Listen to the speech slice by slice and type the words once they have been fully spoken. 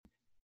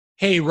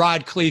Hey,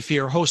 Rod Khleif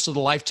here, host of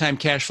the Lifetime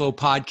Cash Flow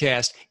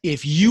Podcast.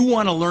 If you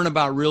want to learn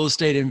about real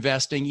estate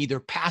investing, either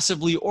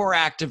passively or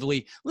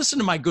actively, listen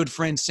to my good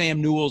friend Sam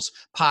Newell's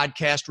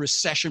podcast,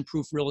 Recession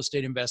Proof Real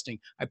Estate Investing.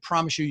 I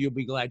promise you, you'll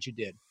be glad you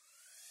did.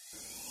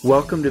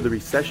 Welcome to the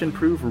Recession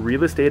Proof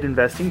Real Estate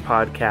Investing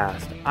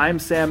Podcast. I'm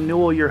Sam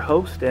Newell, your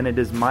host, and it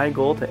is my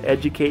goal to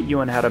educate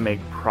you on how to make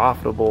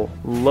profitable,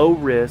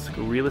 low-risk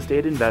real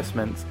estate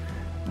investments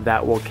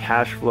that will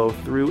cash flow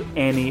through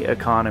any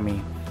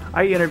economy.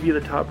 I interview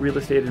the top real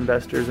estate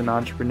investors and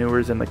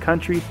entrepreneurs in the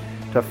country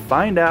to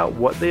find out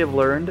what they have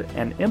learned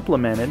and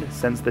implemented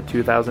since the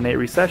 2008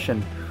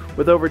 recession.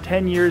 With over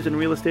 10 years in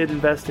real estate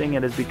investing,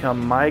 it has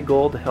become my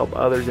goal to help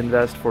others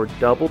invest for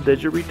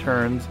double-digit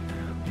returns,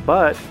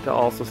 but to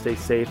also stay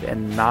safe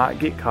and not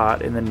get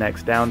caught in the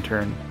next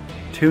downturn.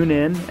 Tune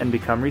in and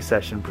become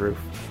recession-proof.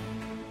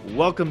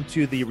 Welcome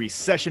to the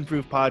Recession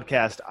Proof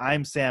Podcast.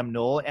 I'm Sam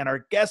Newell, and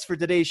our guest for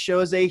today's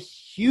show is a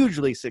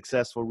hugely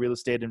successful real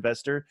estate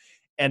investor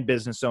and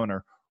business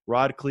owner.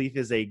 Rod Khleif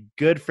is a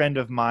good friend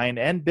of mine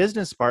and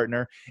business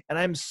partner, and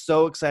I'm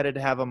so excited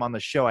to have him on the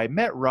show. I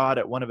met Rod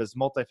at one of his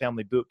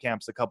multifamily boot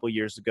camps a couple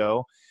years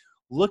ago,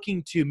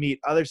 looking to meet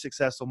other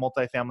successful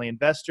multifamily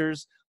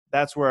investors.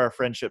 That's where our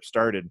friendship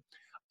started.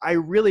 I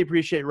really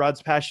appreciate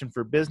Rod's passion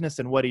for business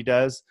and what he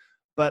does,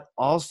 but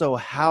also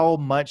how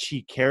much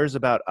he cares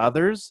about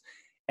others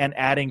and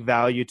adding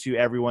value to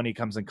everyone he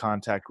comes in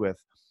contact with.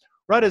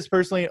 Rod has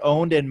personally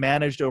owned and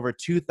managed over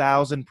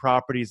 2,000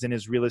 properties in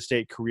his real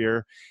estate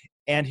career,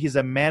 and he's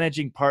a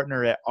managing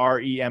partner at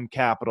REM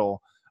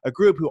Capital, a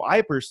group who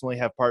I personally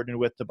have partnered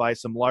with to buy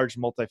some large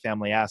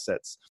multifamily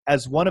assets.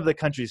 As one of the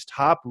country's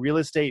top real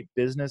estate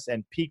business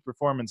and peak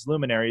performance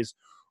luminaries,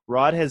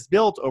 Rod has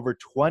built over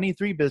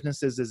 23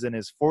 businesses in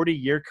his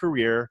 40-year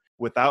career.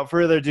 Without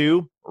further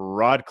ado,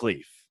 Rod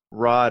Khleif.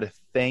 Rod,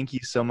 thank you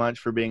so much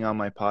for being on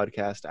my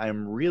podcast.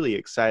 I'm really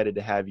excited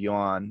to have you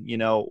on. You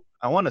know,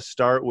 I want to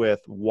start with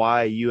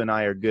why you and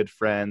I are good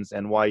friends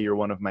and why you're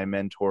one of my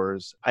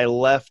mentors. I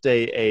left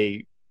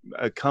a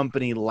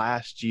company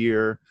last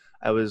year.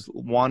 I was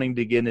wanting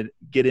to get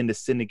into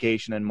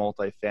syndication and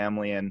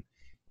multifamily,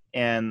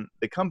 and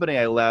the company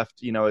I left,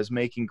 you know, is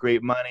making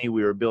great money.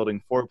 We were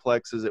building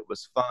fourplexes. It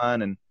was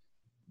fun,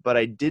 but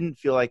I didn't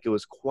feel like it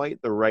was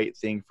quite the right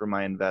thing for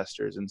my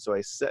investors. And so I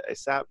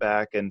sat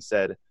back and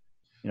said,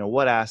 you know,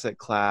 what asset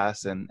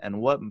class and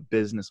what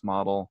business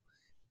model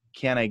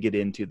can I get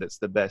into that's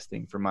the best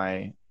thing for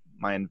my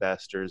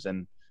investors?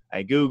 And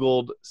I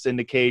Googled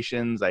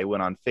syndications. I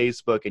went on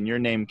Facebook, and your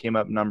name came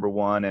up number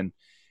one.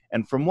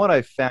 And from what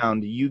I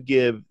found, you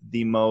give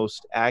the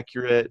most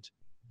accurate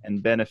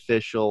and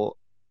beneficial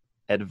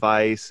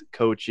advice,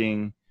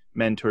 coaching,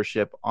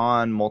 mentorship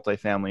on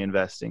multifamily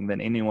investing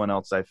than anyone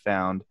else I've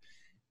found.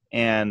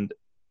 And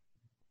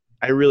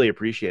I really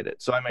appreciate it.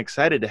 So I'm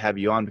excited to have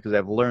you on because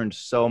I've learned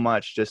so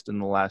much just in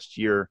the last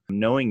year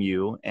knowing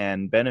you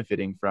and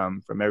benefiting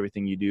from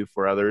everything you do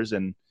for others.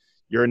 And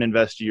you're an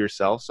investor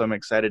yourself, so I'm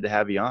excited to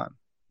have you on.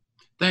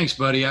 Thanks,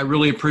 buddy. I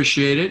really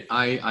appreciate it.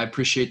 I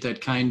appreciate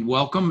that kind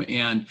welcome,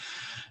 and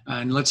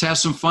let's have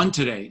some fun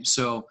today.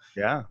 So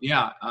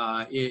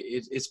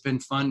it's been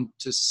fun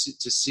to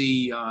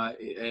see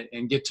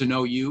and get to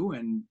know you,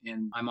 and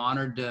I'm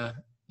honored to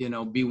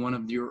be one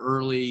of your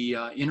early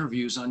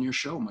interviews on your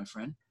show, my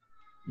friend.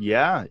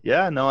 Yeah.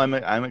 No,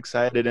 I'm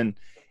excited,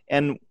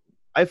 and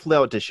I flew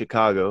out to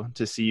Chicago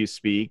to see you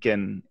speak,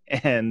 and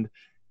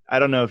I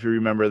don't know if you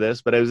remember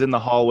this, but I was in the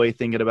hallway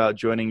thinking about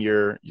joining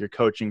your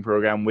coaching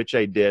program, which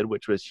I did,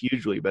 which was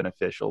hugely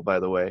beneficial, by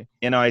the way.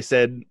 You know, I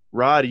said,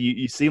 Rod,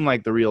 you seem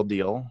like the real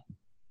deal,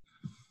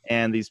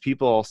 and these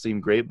people all seem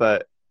great,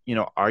 but you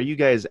know, are you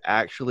guys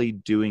actually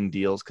doing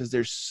deals? Because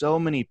there's so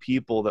many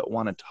people that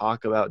want to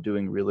talk about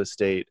doing real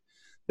estate,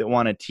 that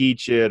want to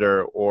teach it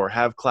or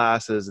have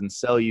classes and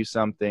sell you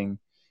something.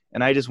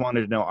 And I just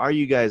wanted to know, are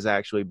you guys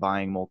actually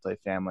buying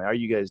multifamily? Are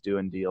you guys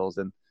doing deals?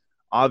 And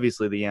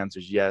obviously the answer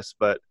is yes,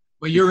 but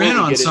you're in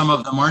on some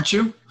of them, aren't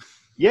you?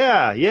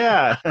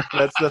 Yeah.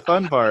 That's the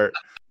fun part.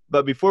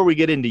 But before we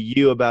get into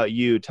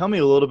you, tell me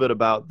a little bit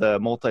about the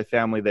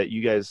multifamily that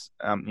you guys,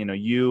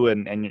 you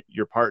and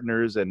your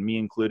partners and me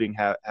including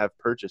have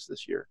purchased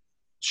this year.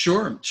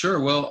 Sure.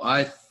 Well,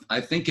 I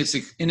think it's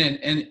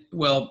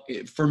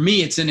for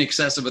me, it's in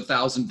excess of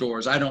 1,000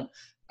 doors. I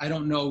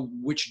don't know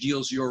which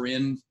deals you're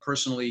in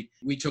personally.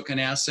 We took an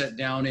asset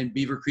down in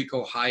Beaver Creek,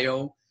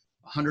 Ohio,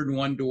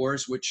 101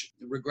 doors, which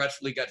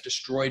regretfully got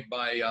destroyed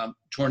by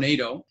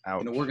tornado.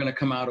 Ouch. We're going to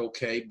come out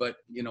okay, but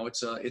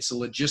it's a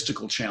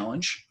logistical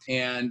challenge.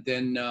 And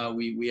then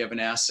we have an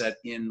asset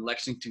in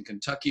Lexington,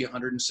 Kentucky,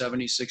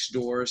 176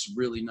 doors,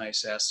 really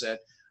nice asset.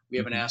 We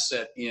have an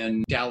asset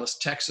in Dallas,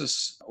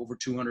 Texas, over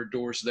 200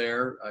 doors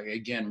there.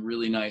 Again,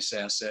 really nice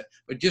asset.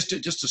 But just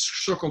to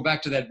circle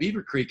back to that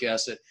Beaver Creek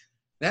asset,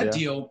 that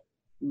deal,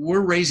 we're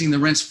raising the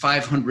rents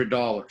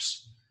 $500.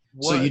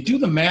 So you do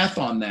the math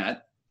on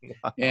that,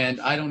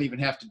 and I don't even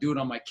have to do it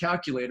on my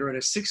calculator. At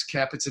a 6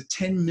 cap, it's a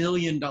 $10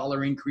 million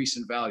increase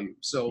in value.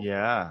 So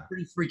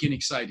pretty freaking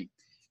exciting.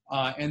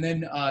 And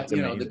then, That's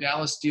the amazing.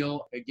 Dallas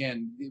deal,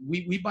 again,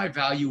 we buy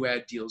value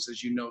add deals,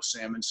 as you know,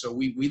 Sam. And so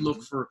we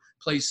look for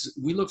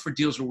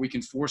deals where we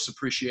can force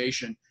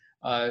appreciation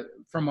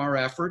from our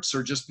efforts,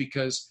 or just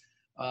because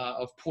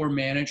of poor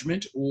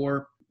management,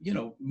 or,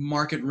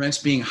 market rents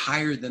being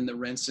higher than the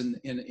rents in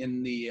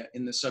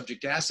the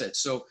subject asset.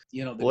 So,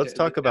 Let's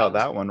talk about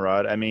that one,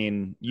 Rod. I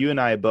mean, you and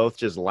I both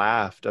just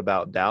laughed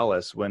about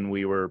Dallas when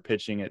we were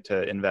pitching it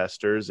to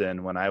investors.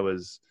 And when I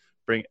was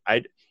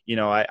I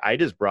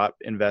just brought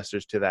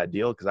investors to that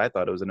deal because I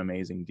thought it was an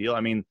amazing deal. I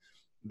mean,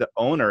 the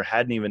owner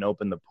hadn't even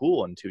opened the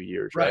pool in 2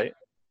 years, right?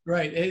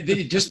 Right.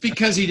 Just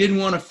because he didn't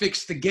want to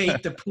fix the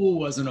gate, the pool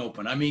wasn't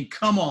open. I mean,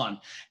 come on.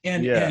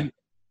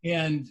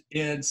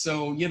 And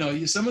so,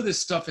 some of this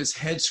stuff is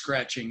head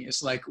scratching.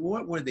 It's like,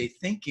 what were they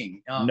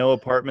thinking? No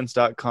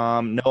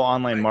apartments.com, no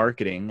online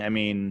marketing. I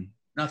mean,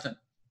 nothing.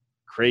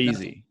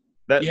 Crazy.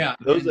 Nothing.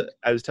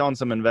 I was telling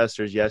some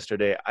investors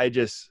yesterday,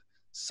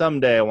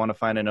 someday I want to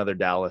find another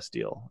Dallas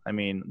deal. I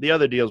mean, the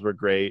other deals were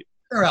great.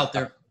 They're out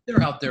there.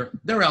 They're out there.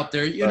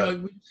 We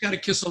just got to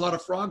kiss a lot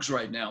of frogs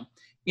right now.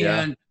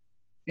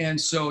 And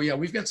so,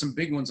 we've got some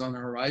big ones on the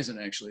horizon,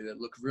 actually,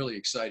 that look really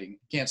exciting.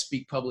 Can't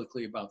speak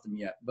publicly about them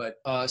yet. But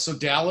so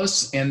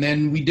Dallas, and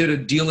then we did a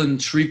deal in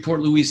Shreveport,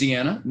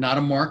 Louisiana, not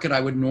a market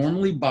I would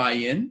normally buy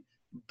in.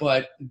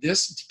 But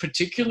this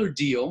particular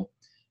deal,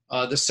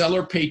 the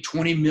seller paid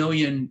 $20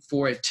 million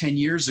for it 10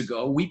 years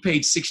ago. We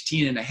paid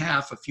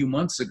 16.5 a few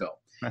months ago.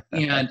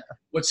 And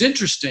what's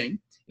interesting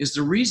is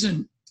the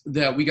reason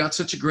that we got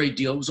such a great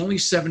deal, it was only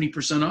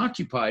 70%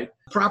 occupied.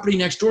 Property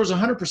next door is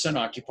 100%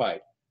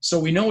 occupied. So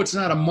we know it's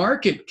not a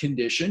market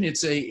condition.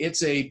 It's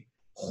a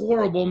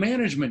horrible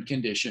management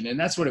condition. And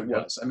that's what it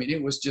was. I mean,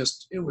 it was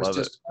just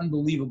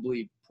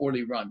unbelievably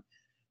poorly run.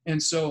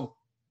 And so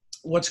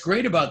what's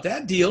great about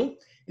that deal,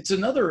 it's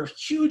another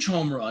huge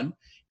home run,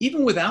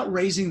 even without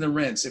raising the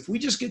rents. If we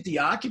just get the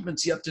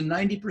occupancy up to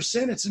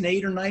 90%, it's an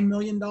 $8 or $9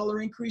 million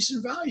increase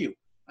in value.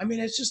 I mean,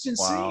 it's just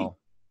insane. Wow.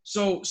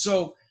 So,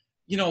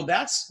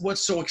 that's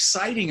what's so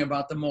exciting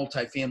about the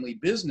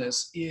multifamily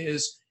business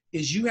is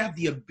you have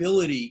the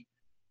ability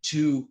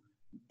to,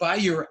 by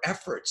your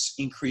efforts,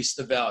 increase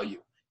the value,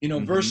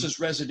 versus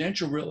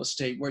residential real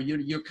estate, where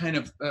you're kind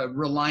of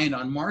reliant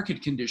on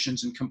market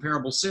conditions and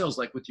comparable sales,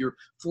 like with your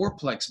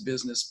fourplex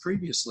business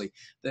previously,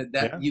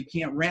 that you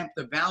can't ramp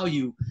the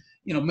value,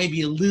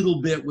 maybe a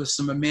little bit with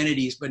some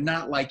amenities, but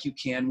not like you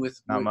can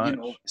with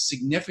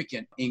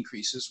significant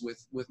increases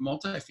with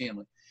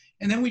multifamily.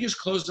 And then we just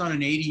closed on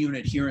an 80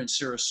 unit here in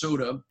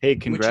Sarasota. Hey,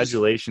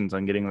 congratulations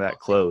on getting that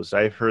closed.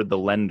 I've heard the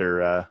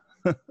lender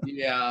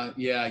Yeah.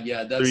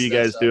 threw you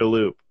guys through a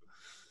loop.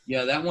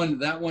 Yeah, that one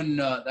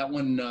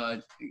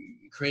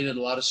created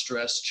a lot of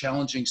stress,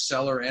 challenging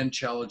seller and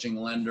challenging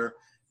lender.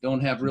 Don't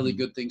have really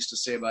good things to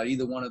say about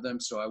either one of them,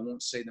 so I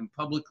won't say them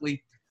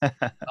publicly.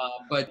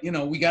 But,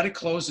 we got it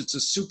closed. It's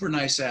a super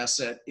nice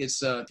asset.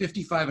 It's a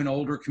 55 and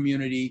older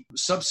community,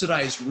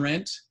 subsidized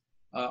rent,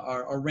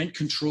 or rent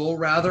control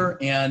rather,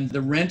 and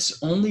the rents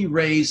only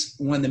raise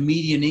when the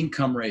median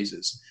income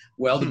raises.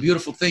 Well, the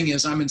beautiful thing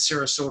is I'm in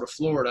Sarasota,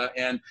 Florida,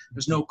 and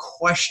there's no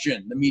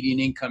question the median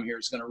income here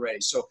is going to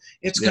raise. So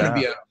it's going to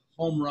be a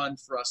home run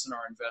for us and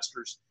our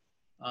investors.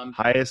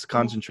 Highest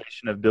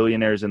concentration of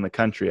billionaires in the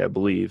country, I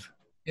believe.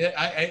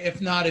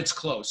 If not, it's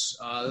close.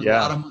 A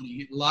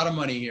lot of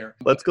money here.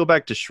 Let's go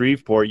back to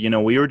Shreveport.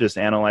 We were just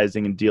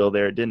analyzing a deal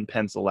there. It didn't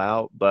pencil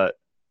out, but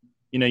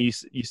you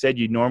said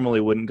you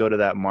normally wouldn't go to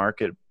that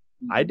market.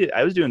 I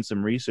was doing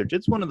some research.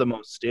 It's one of the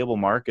most stable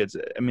markets.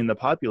 I mean, the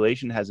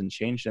population hasn't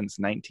changed since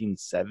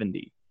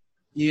 1970.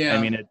 Yeah.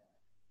 I mean,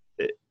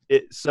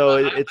 it's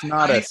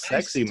not a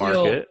sexy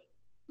market.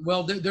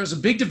 Well, there's a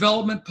big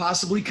development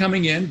possibly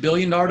coming in, $1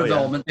 billion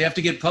development. They have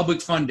to get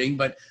public funding,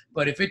 but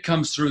if it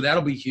comes through,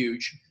 that'll be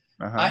huge.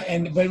 But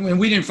when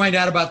we didn't find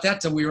out about that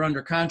till we were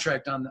under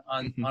contract on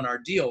our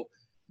deal.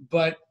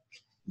 But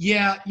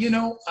yeah,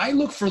 I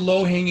look for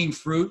low-hanging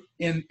fruit,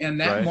 and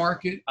that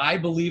market I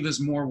believe is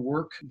more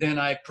work than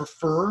I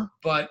prefer.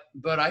 But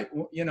I,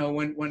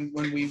 when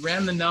we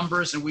ran the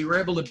numbers and we were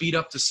able to beat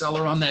up the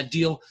seller on that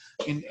deal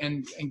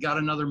and got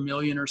another $1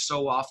 million or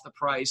so off the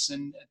price,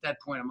 and at that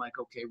point I'm like,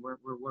 okay,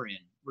 we're in,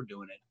 we're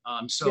doing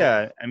it. So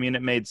yeah, I mean,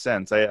 it made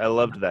sense. I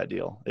loved that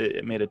deal.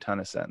 It made a ton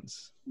of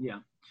sense. Yeah.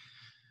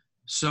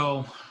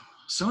 So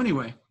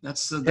anyway,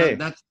 that's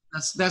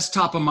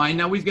top of mind.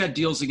 Now we've got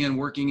deals again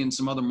working in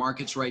some other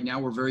markets right now.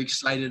 We're very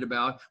excited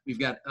about. We've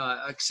got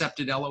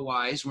accepted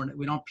LOIs.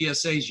 We don't have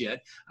PSAs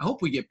yet. I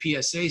hope we get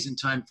PSAs in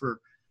time for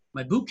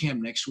my boot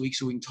camp next week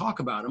so we can talk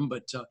about them.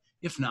 But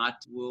if not,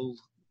 we'll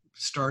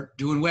start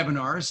doing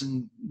webinars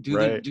and do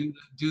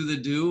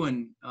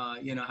and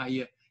how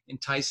you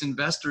entice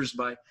investors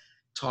by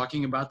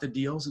talking about the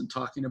deals and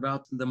talking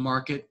about the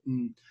market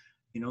and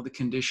the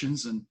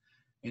conditions and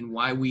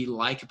why we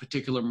like a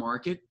particular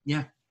market.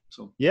 Yeah.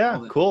 So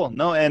cool.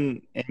 No,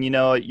 and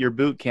your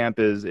boot camp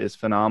is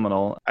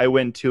phenomenal. I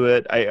went to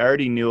it. I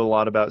already knew a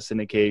lot about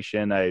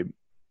syndication.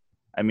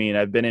 I mean,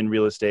 I've been in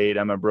real estate.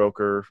 I'm a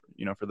broker,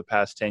 for the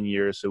past 10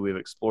 years. So we've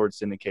explored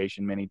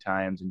syndication many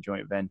times and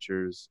joint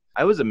ventures.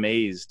 I was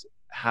amazed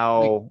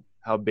how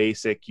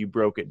basic you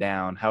broke it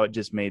down, how it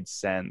just made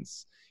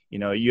sense.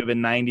 You have a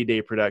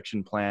 90-day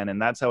production plan.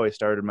 And that's how I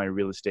started my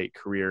real estate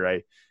career.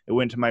 I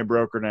went to my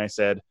broker and I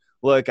said,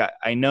 look,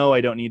 I know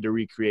I don't need to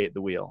recreate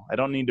the wheel. I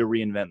don't need to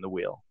reinvent the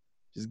wheel.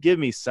 Just give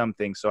me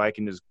something so I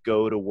can just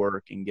go to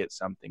work and get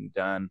something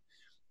done.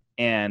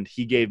 And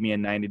he gave me a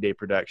 90-day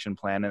production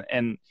plan.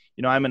 And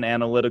I'm an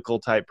analytical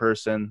type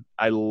person.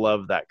 I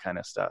love that kind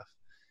of stuff.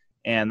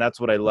 And that's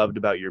what I loved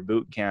about your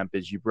boot camp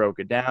is you broke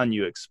it down,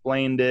 you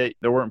explained it.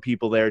 There weren't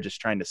people there just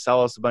trying to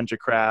sell us a bunch of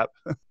crap.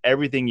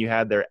 Everything you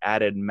had there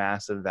added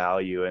massive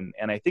value. And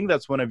I think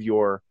that's one of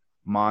your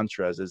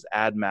mantras is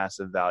add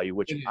massive value,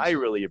 which I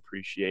really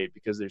appreciate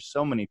because there's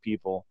so many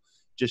people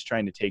just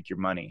trying to take your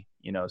money,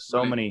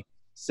 so many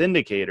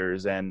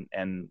syndicators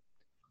and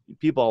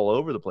people all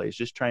over the place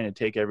just trying to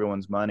take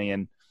everyone's money.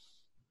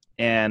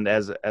 And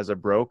as a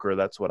broker,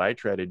 that's what I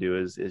try to do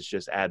is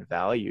just add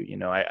value.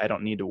 I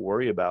don't need to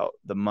worry about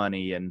the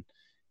money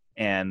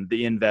and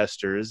the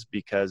investors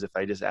because if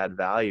I just add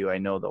value, I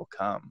know they'll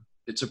come.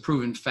 It's a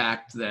proven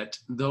fact that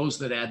those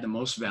that add the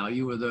most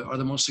value are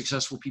the most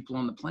successful people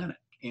on the planet.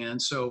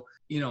 And so,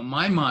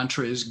 my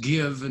mantra is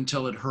give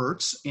until it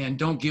hurts and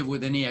don't give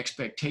with any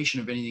expectation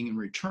of anything in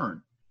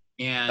return.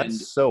 And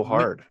that's so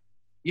hard.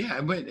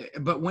 Yeah,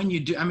 but when you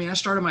do, I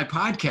started my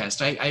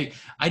podcast.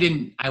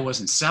 I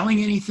wasn't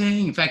selling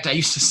anything. In fact, I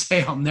used to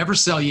say I'll never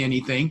sell you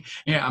anything.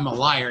 Yeah, I'm a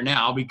liar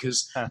now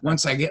because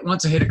once I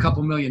hit a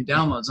couple million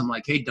downloads, I'm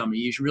like, hey, dummy,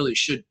 you really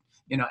should,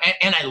 and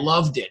I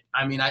loved it.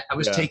 I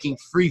was taking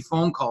free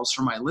phone calls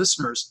from my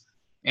listeners,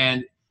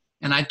 and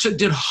I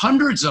did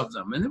hundreds of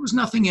them, and there was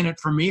nothing in it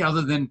for me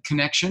other than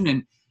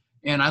connection.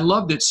 And I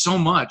loved it so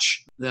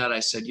much that I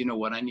said, you know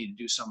what, I need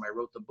to do something. I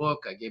wrote the book.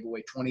 I gave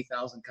away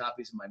 20,000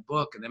 copies of my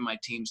book. And then my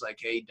team's like,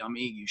 hey,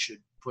 dummy, you should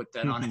put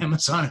that on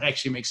Amazon and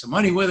actually make some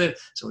money with it.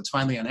 So it's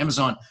finally on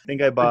Amazon. I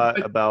think I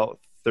bought about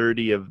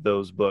 30 of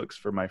those books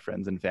for my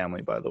friends and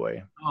family, by the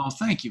way. Oh,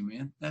 thank you,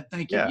 man.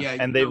 Thank you. Yeah,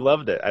 and they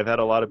loved it. I've had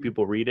a lot of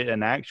people read it.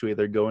 And actually,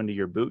 they're going to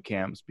your boot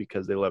camps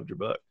because they loved your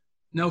book.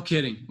 No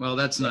kidding. Well,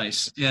 that's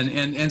nice.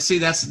 And see,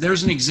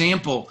 there's an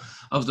example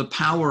of the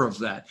power of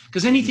that.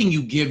 Because anything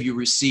you give, you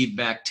receive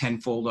back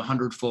tenfold,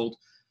 100-fold.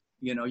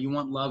 You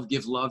want love,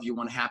 give love. You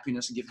want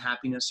happiness, give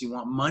happiness. You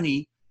want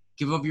money,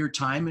 give of your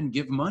time and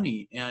give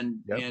money, and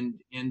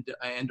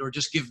or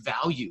just give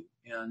value.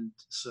 And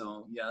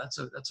so, yeah,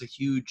 that's a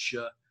huge.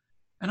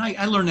 And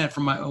I learned that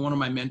from one of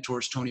my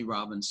mentors, Tony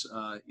Robbins.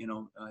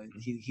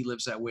 He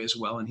lives that way as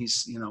well, and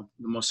he's the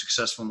most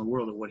successful in the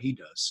world at what he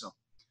does. So.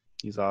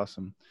 He's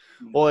awesome.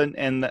 Well,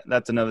 and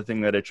that's another thing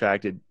that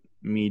attracted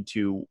me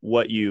to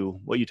what you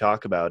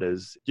talk about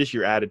is just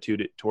your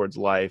attitude towards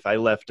life. I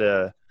left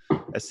a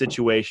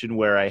situation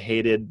where I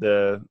hated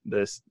the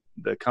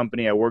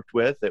company I worked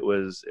with. It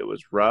was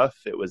rough.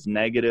 It was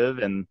negative.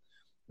 And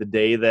the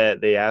day that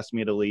they asked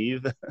me to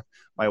leave,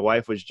 my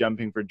wife was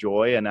jumping for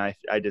joy, and I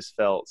just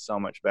felt so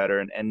much better.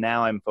 And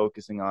now I'm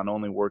focusing on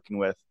only working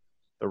with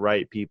the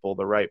right people,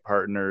 the right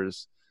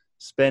partners,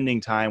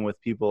 spending time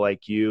with people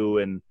like you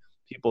and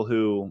people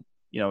who,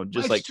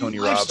 just like Tony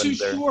Robbins. Life's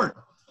too short.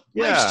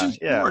 Life's too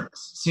short,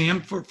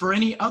 Sam, for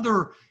any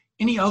other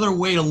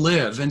way to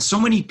live. And so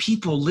many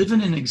people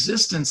living in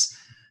existence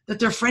that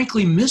they're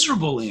frankly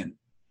miserable in.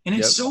 And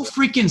it's so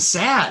freaking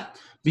sad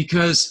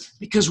because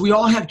we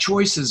all have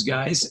choices,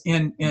 guys.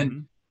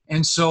 And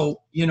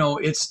so,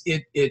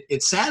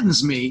 it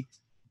saddens me.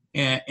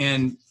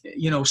 And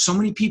so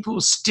many people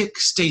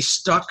stay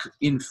stuck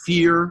in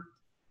fear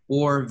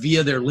or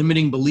via their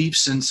limiting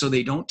beliefs, and so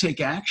they don't take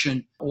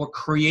action or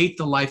create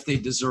the life they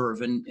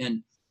deserve.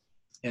 And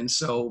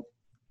so,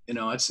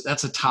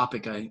 that's a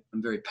topic I'm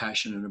very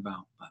passionate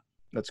about.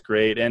 That's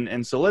great.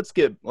 And so let's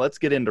get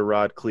into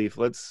Rod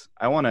Khleif.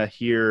 I want to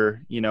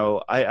hear,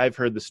 I've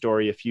heard the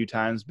story a few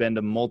times, been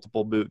to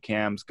multiple boot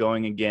camps,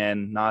 going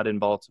again, not in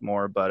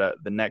Baltimore,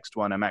 but the next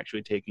one, I'm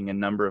actually taking a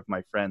number of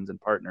my friends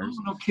and partners.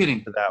 Oh, no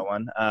kidding. To that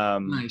one.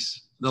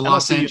 Nice. The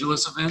Los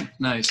Angeles event.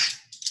 Nice.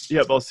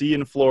 Yep, I'll see you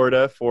in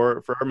Florida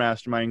for our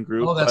mastermind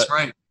group. Oh, that's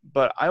right.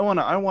 But I want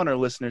our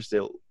listeners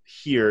to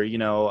hear,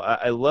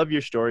 I love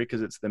your story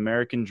because it's the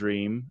American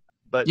dream.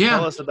 But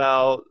tell us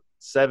about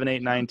 7,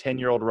 8, 9,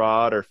 10-year-old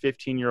Rod or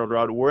 15-year-old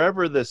Rod,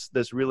 wherever this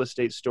real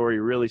estate story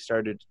really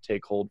started to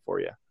take hold for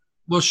you.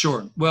 Well,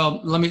 sure. Well,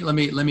 let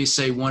me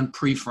say one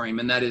pre-frame,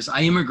 and that is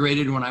I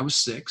immigrated when I was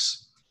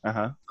 6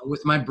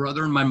 with my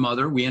brother and my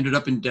mother. We ended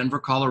up in Denver,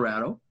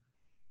 Colorado.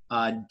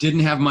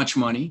 Didn't have much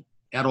money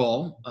at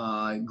all.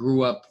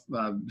 Grew up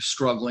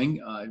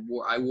struggling.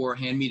 I wore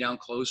hand-me-down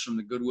clothes from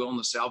the Goodwill and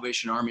the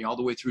Salvation Army all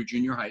the way through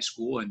junior high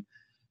school. And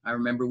I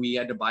remember we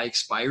had to buy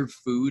expired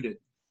food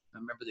I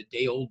remember the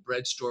day-old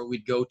bread store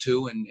we'd go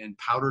to and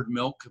powdered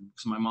milk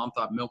because my mom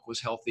thought milk was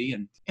healthy.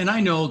 And I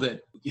know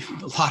that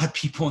a lot of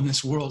people in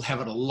this world have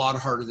it a lot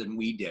harder than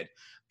we did.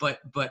 But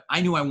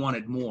I knew I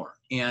wanted more.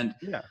 And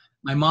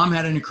my mom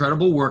had an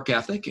incredible work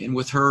ethic. And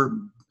with her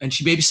and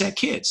she babysat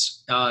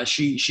kids.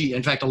 She,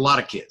 in fact, a lot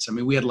of kids. I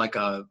mean, we had like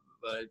a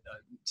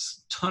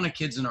ton of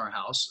kids in our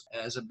house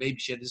as a baby.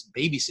 She had this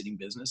babysitting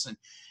business. And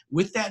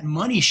with that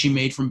money she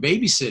made from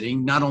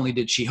babysitting, not only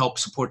did she help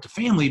support the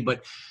family,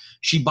 but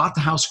she bought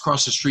the house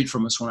across the street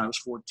from us when I was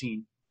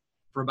 14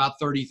 for about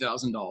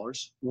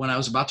 $30,000. When I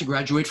was about to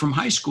graduate from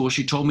high school,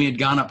 she told me it had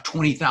gone up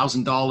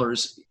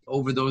 $20,000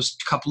 over those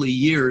couple of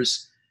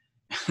years.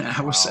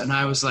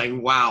 I was like,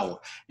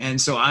 wow.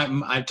 And so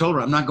I told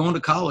her, I'm not going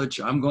to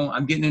college. I'm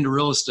getting into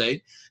real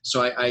estate.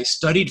 So I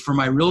studied for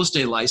my real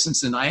estate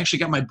license, and I actually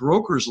got my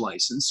broker's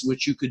license,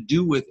 which you could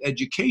do with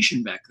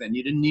education back then.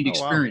 You didn't need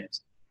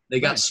experience. Wow. They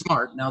got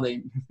smart. Now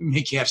they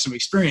make you have some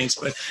experience,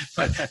 but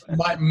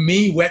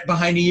me wet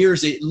behind the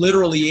ears,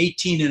 literally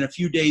 18 and a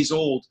few days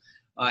old,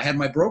 I had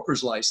my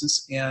broker's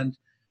license, and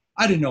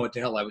I didn't know what the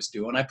hell I was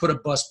doing. I put a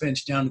bus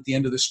bench down at the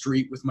end of the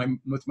street with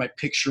my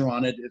picture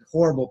on it. A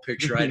horrible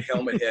picture. I had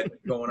helmet head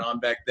going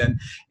on back then.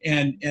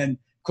 And of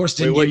course,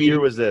 what year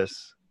was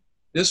this?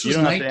 This was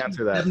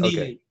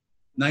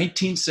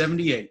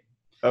 1978.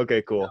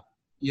 Okay, cool.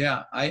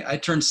 Yeah, I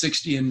turned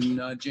 60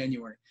 in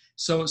January.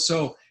 So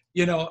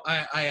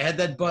I had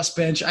that bus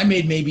bench. I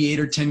made maybe $8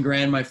 or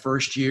 $10 my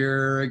first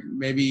year,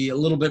 maybe a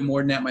little bit more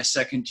than that my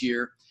second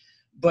year.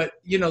 But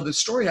the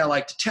story I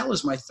like to tell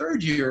is my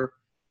third year,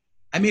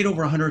 I made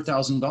over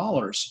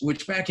 $100,000,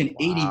 which back in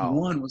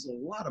 81 was a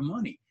lot of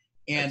money.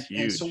 And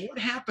so what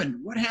happened?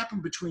 What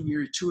happened between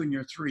year 2 and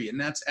year 3? And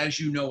that's, as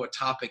you know, a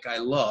topic I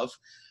love.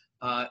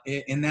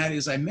 And that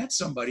is, I met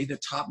somebody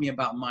that taught me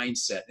about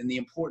mindset and the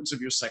importance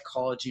of your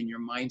psychology and your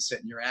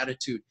mindset and your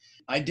attitude.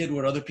 I did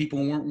what other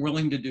people weren't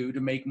willing to do to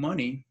make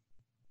money,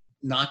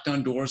 knocked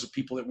on doors of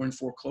people that were in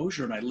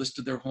foreclosure, and I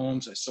listed their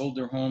homes. I sold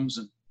their homes,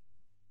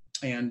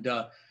 and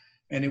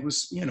it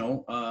was,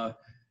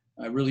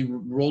 I really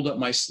rolled up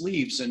my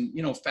sleeves. And,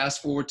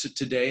 fast forward to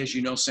today, as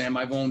you know, Sam,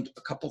 I've owned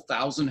a couple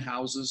thousand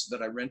houses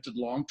that I rented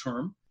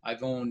long-term.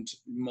 I've owned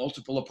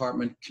multiple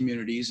apartment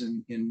communities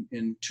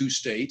in 2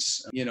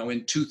 states.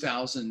 In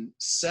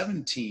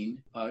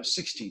 2017,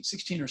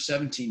 16 or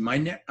 17,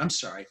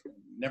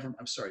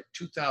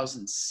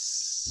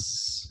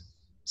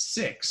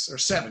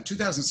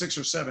 2006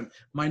 or 7,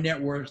 my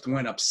net worth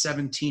went up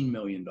 $17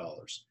 million. Wow.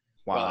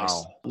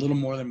 Well, a little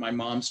more than my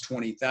mom's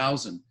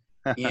 20,000.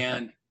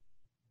 And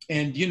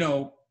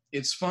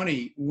it's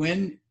funny,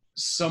 when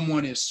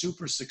someone is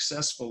super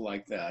successful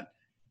like that,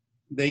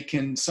 they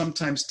can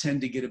sometimes tend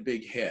to get a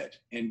big head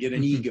and get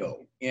an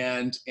ego.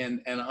 And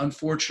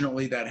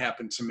unfortunately that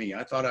happened to me.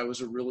 I thought I was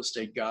a real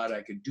estate god.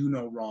 I could do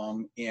no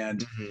wrong.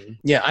 And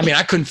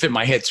I couldn't fit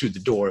my head through the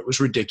door. It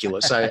was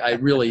ridiculous. I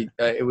really,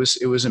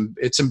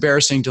 it's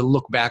embarrassing to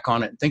look back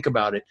on it and think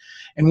about it.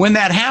 And when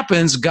that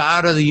happens,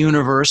 God or the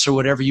universe or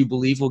whatever you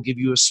believe will give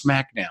you a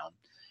smackdown.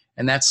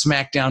 And that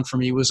smackdown for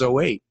me was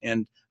 2008.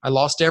 And I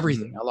lost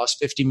everything. I lost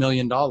 $50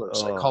 million.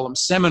 I call them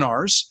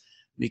seminars,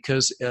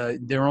 because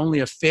they're only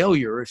a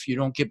failure if you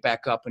don't get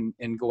back up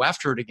and go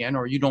after it again,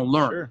 or you don't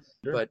learn. Sure.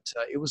 But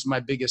it was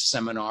my biggest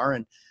seminar.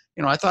 And,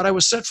 I thought I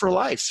was set for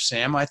life,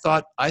 Sam. I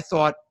thought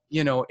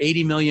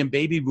 80 million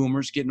baby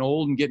boomers getting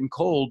old and getting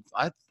cold.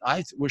 I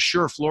was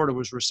sure Florida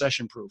was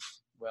recession proof.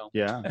 Well,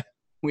 yeah,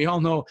 we all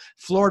know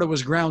Florida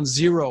was ground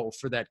zero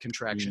for that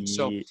contraction.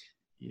 So,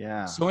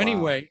 yeah. So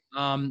anyway,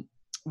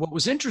 what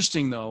was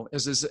interesting though,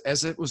 is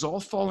as it was all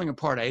falling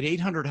apart, I had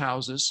 800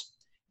 houses.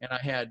 And I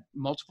had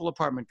multiple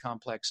apartment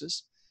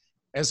complexes.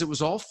 As it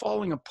was all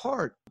falling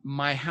apart,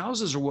 my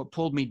houses are what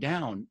pulled me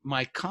down.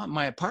 My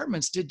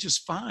apartments did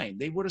just fine.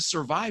 They would have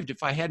survived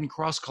if I hadn't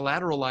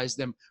cross-collateralized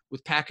them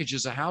with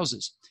packages of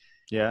houses.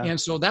 Yeah. And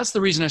so that's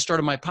the reason I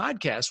started my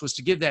podcast, was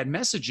to give that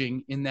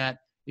messaging, in that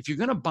if you're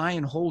going to buy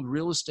and hold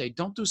real estate,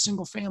 don't do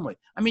single family.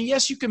 I mean,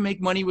 yes, you can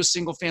make money with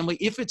single family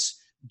if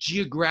it's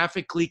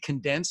geographically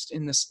condensed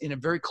in a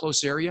very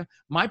close area.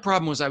 My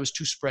problem was I was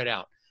too spread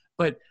out.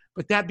 But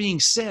that being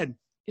said,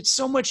 it's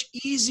so much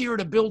easier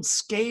to build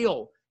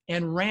scale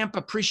and ramp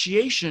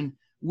appreciation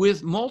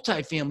with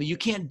multifamily. You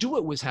can't do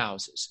it with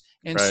houses.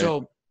 And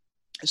right.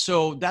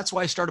 So that's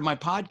why I started my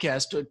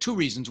podcast. 2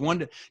 reasons. One,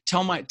 to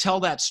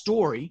tell that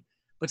story.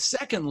 But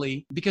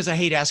secondly, because I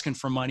hate asking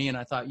for money, and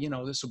I thought,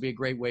 this will be a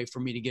great way for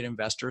me to get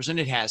investors. And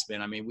it has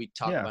been. I mean, we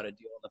talk about a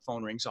deal and the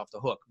phone rings off the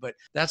hook. But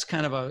that's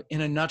kind of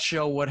in a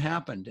nutshell what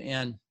happened.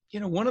 And,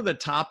 one of the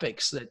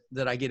topics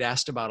that I get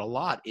asked about a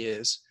lot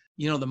is,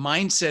 the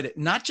mindset,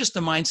 not just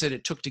the mindset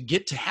it took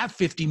to have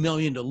 50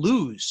 million to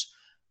lose,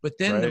 but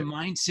then the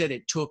mindset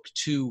it took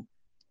to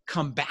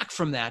come back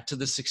from that to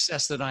the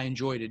success that I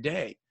enjoy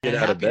today. Get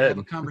out of bed. Have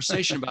a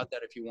conversation about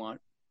that if you want.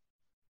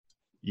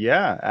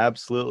 Yeah,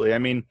 absolutely. I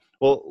mean,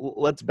 well,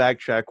 let's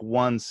backtrack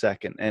 1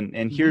 second.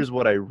 And here's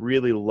what I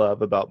really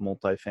love about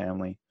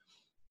multifamily.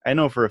 I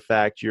know for a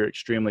fact you're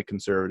extremely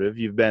conservative.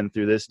 You've been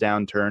through this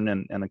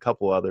downturn and a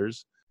couple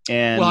others.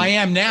 And well, I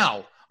am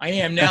now.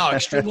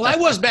 Well, I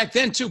was back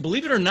then too.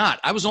 Believe it or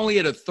not, I was only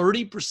at a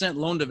 30%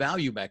 loan to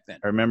value back then.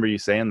 I remember you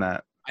saying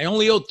that. I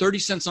only owed 30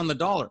 cents on the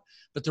dollar.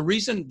 But the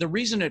reason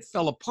it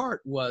fell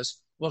apart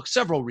was, well,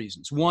 several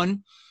reasons.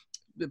 One,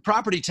 the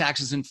property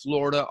taxes in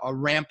Florida are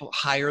ramp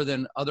higher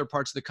than other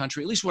parts of the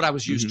country, at least what I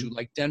was used to,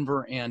 like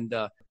Denver and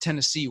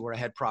Tennessee, where I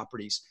had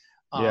properties.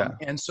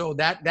 And so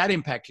that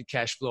impacted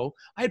cash flow.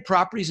 I had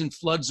properties in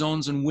flood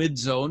zones and WID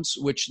zones,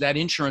 which that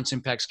insurance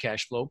impacts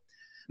cash flow.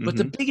 But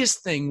the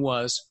biggest thing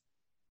was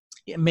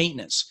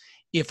maintenance.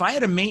 If I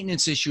had a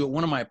maintenance issue at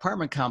one of my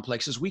apartment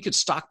complexes, we could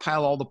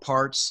stockpile all the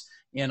parts,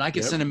 and I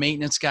could send a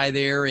maintenance guy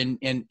there, and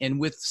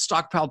with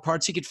stockpiled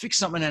parts, he could fix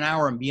something in an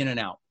hour and be in and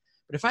out.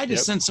 But if I had to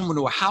send someone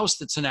to a house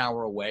that's an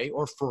hour away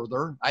or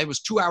further, I was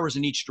 2 hours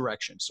in each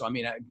direction. So, I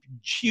mean, a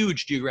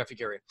huge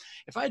geographic area.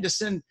 If I had to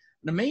send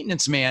the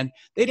maintenance man,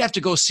 they'd have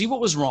to go see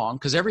what was wrong,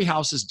 because every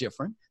house is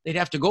different. They'd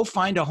have to go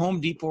find a Home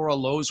Depot or a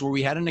Lowe's where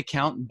we had an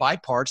account and buy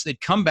parts.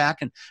 They'd come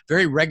back, and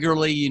very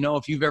regularly,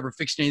 if you've ever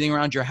fixed anything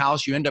around your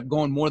house, you end up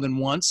going more than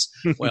once.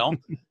 Well,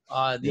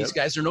 these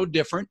guys are no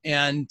different.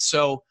 And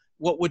so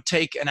what would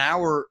take an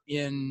hour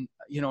in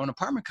an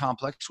apartment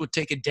complex would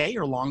take a day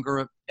or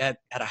longer at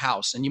a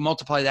house. And you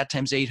multiply that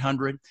times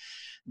 800.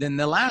 Then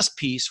the last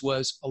piece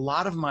was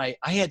I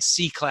had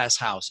C-class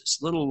houses,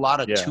 a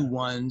lot of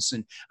 2-1s,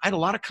 and I had a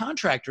lot of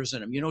contractors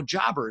in them,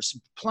 jobbers,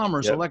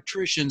 plumbers,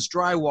 electricians,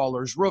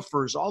 drywallers,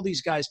 roofers, all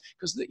these guys,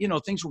 because,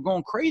 things were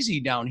going crazy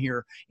down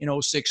here in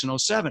 06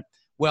 and 07.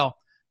 Well,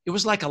 it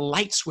was like a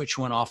light switch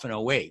went off in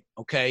 08.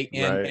 Okay.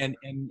 And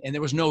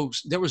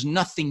there was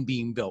nothing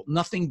being built,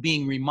 nothing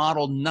being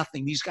remodeled,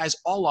 nothing. These guys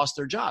all lost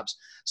their jobs.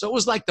 So it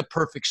was like the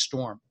perfect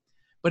storm.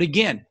 But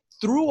again,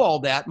 through all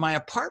that, my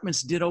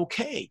apartments did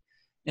okay.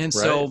 And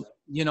so,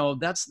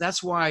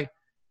 that's why,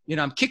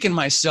 I'm kicking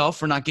myself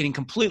for not getting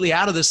completely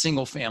out of the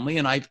single family.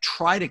 And I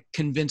try to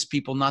convince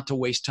people not to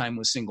waste time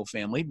with single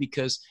family,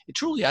 because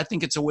I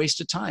think it's a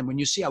waste of time. When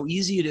you see how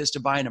easy it is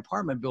to buy an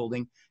apartment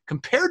building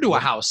compared to a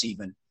house,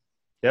 even,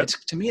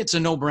 to me, it's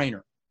a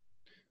no-brainer.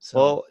 So.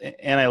 Well,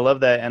 and I love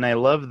that. And I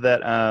love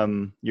that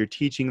you're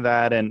teaching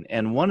that.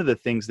 And one of the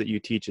things that you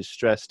teach is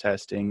stress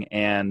testing.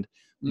 And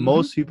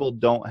most people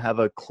don't have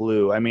a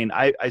clue. I mean,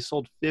 I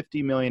sold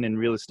 $50 million in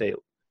real estate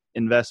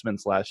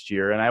investments last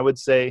year, and I would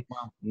say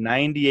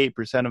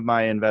 98% of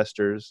my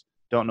investors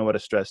don't know what a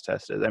stress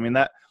test is. I mean,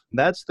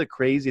 that's the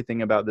crazy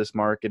thing about this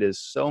market, is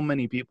so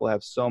many people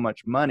have so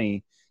much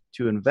money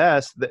to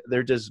invest that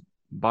they're just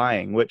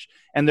buying,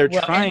 and they're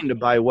trying to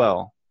buy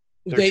well.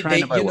 Because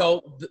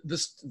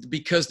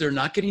they're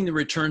not getting the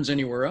returns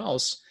anywhere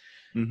else.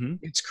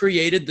 It's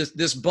created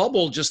this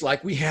bubble, just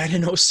like we had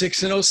in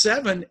 06 and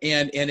 07,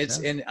 and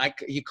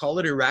you call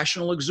it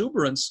irrational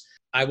exuberance.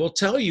 I will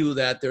tell you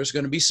that there's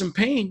going to be some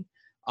pain.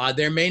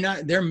 There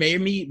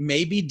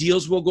may be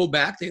deals will go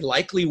back. They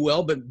likely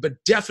will,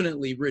 but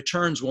definitely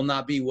returns will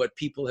not be what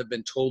people have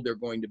been told they're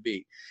going to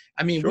be.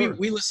 I mean,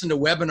 we listen to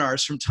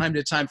webinars from time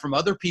to time from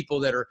other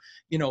people that are,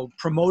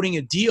 promoting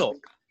a deal,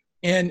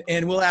 and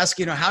we'll ask,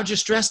 how'd you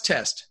stress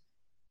test?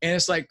 And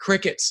it's like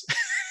crickets.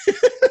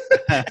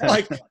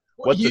 Like,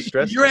 what's the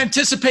stress? You're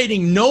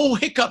anticipating no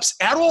hiccups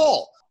at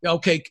all.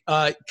 Okay,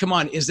 come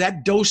on. Is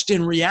that dosed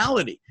in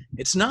reality?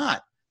 It's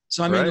not.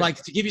 So, I mean,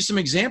 like, to give you some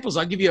examples,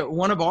 I'll give you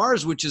one of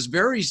ours, which is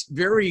very,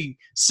 very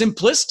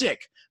simplistic.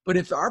 But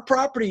if our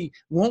property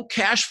won't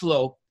cash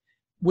flow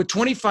with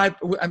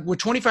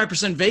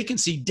 25%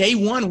 vacancy day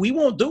one, we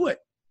won't do it.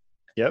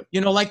 Yep.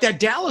 Like that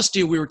Dallas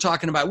deal we were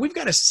talking about, we've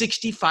got a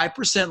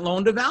 65%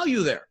 loan to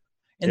value there.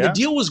 And the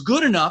deal was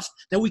good enough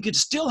that we could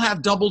still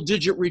have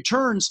double-digit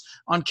returns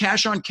on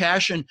cash,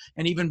 and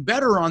even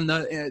better on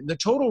the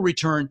total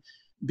return,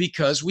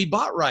 because we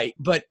bought right.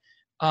 But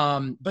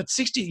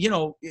 60,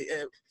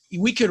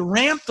 we could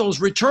ramp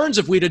those returns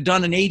if we'd have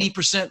done an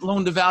 80%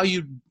 loan to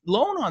value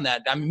loan on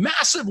that. I mean,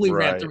 massively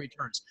ramp the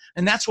returns.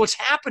 And that's what's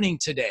happening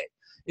today,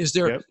 is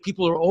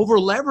people are over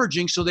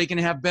leveraging so they can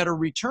have better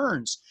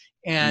returns.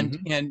 And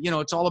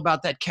it's all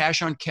about that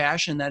cash on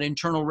cash and that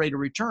internal rate of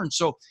return.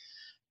 So,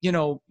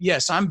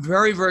 yes, I'm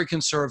very, very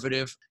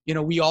conservative.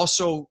 We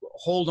also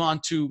hold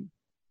on to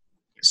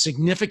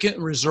significant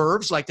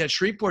reserves, like that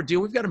Shreveport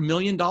deal. We've got $1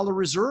 million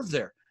reserve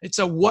there. It's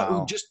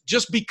a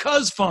just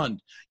because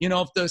fund.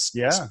 If the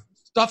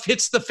stuff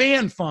hits the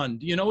fan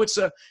fund,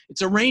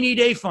 it's a rainy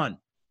day fund.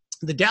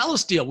 The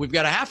Dallas deal, we've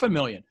got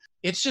 $500,000.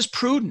 It's just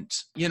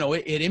prudent.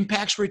 It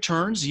impacts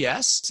returns.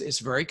 Yes, it's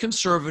very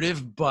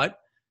conservative, but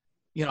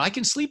I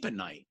can sleep at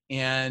night.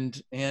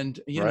 And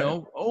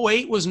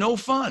 08 was no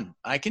fun.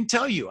 I can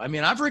tell you. I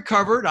mean, I've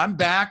recovered. I'm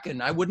back,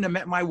 and I wouldn't have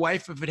met my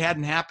wife if it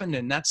hadn't happened.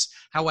 And that's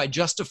how I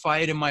justify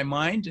it in my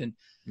mind. And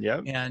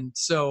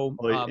so,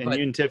 you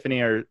and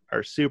Tiffany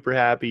are super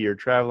happy. You're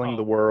traveling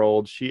the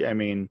world. She's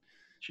amazing.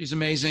 She's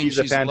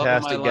a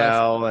fantastic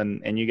gal,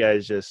 and you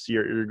guys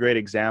you're a great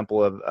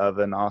example of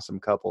an awesome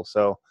couple.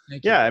 So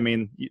I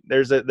mean,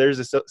 there's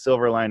a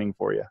silver lining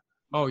for you.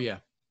 Oh yeah.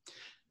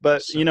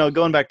 But,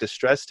 going back to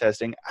stress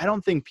testing, I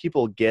don't think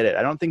people get it.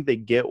 I don't think they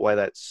get why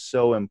that's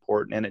so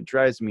important, and it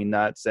drives me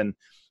nuts. And,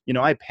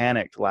 I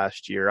panicked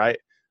last year. I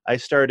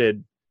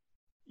started,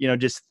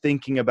 just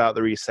thinking about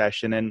the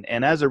recession.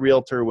 And as a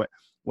realtor,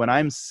 when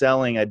I'm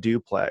selling a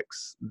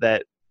duplex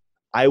that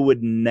I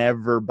would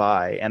never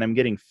buy, and I'm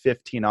getting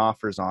 15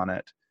 offers on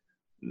it,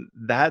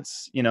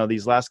 that's,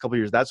 these last couple of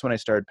years, that's when I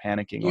started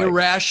panicking.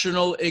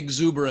 Irrational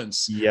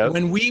exuberance. Yep.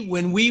 When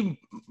we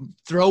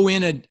throw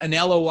in an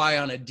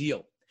LOI on a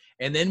deal,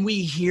 and then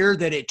we hear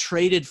that it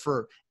traded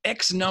for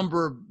X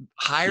number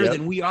higher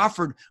than we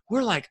offered,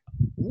 we're like,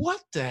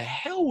 what the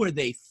hell were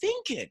they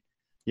thinking?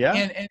 Yeah.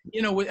 And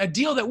a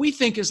deal that we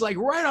think is like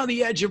right on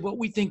the edge of what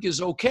we think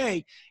is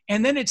okay,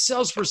 and then it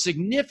sells for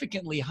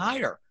significantly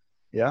higher.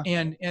 Yeah.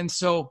 And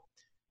so,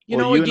 you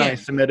and I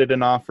submitted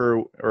an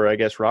offer, or I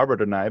guess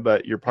Robert and I,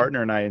 but your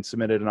partner and I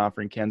submitted an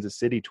offer in Kansas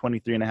City,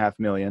 $23.5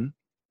 million,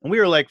 and we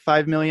were like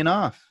 $5 million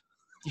off.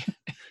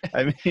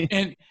 I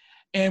mean,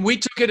 and we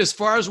took it as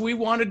far as we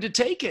wanted to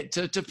take it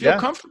to feel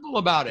comfortable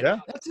about it. Yeah.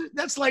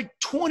 That's like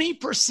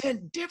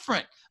 20%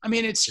 different. I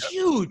mean, it's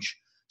huge.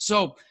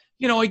 So,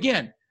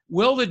 again,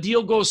 will the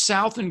deal go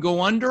south and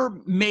go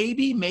under?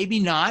 Maybe, maybe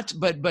not.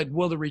 But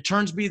will the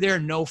returns be there?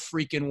 No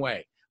freaking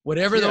way.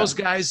 Whatever those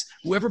guys,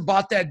 whoever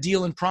bought that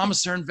deal and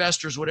promised their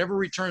investors, whatever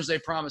returns they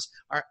promised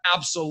are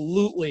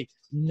absolutely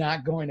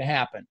not going to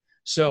happen.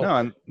 So no,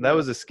 and that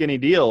was a skinny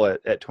deal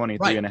at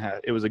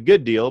 23.5. It was a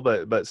good deal,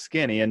 but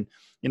skinny. And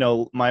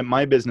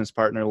my business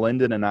partner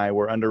Lyndon and I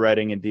were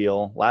underwriting a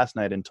deal last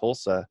night in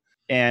Tulsa,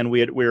 and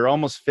we were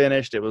almost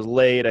finished. It was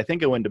late. I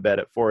think I went to bed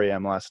at 4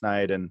 a.m. last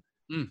night, and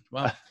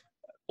wow.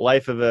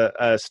 Life of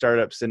a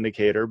startup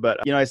syndicator.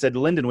 But I said,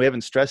 Lyndon, we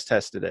haven't stress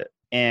tested it,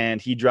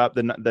 and he dropped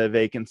the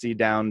vacancy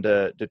down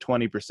to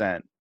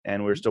 20%,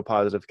 and we're still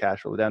positive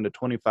cash flow, down to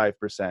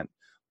 25%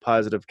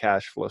 positive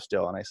cash flow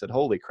still. And I said,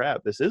 holy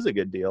crap, this is a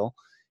good deal.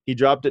 He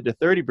dropped it to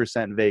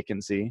 30%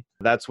 vacancy.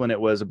 That's when it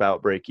was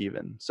about break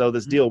even. So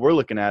this deal we're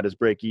looking at is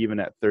break even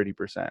at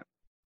 30%.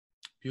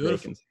 Beautiful.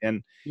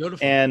 Vacancy.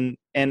 Beautiful. And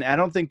I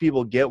don't think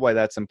people get why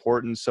that's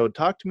important. So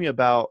talk to me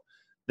about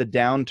the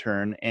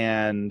downturn.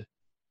 And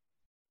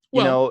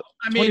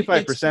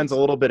 25% is a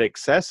little bit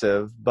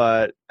excessive,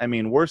 but I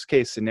mean, worst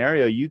case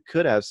scenario, you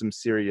could have some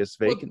serious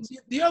vacancy.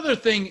 The other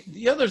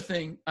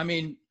thing, I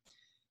mean,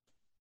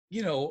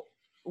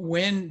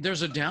 when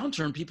there's a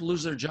downturn, people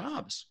lose their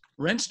jobs.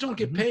 Rents don't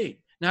get paid.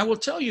 Now, I will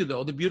tell you,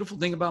 though, the beautiful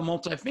thing about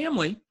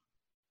multifamily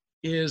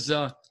is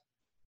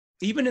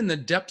even in the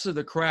depths of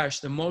the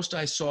crash, the most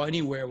I saw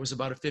anywhere was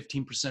about a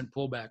 15%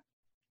 pullback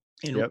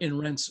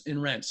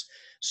in rents.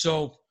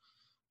 So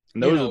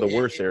and those are the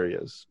worst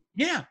areas.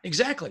 Yeah,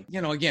 exactly.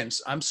 Again,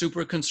 I'm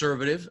super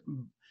conservative.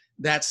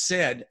 That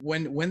said,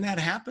 when that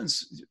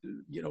happens,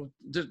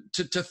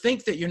 to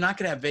think that you're not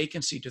going to have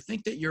vacancy, to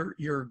think that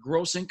your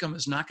gross income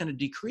is not going to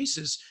decrease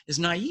is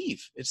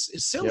naive. It's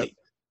silly.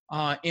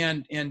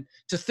 And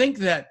to think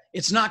that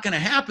it's not going to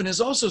happen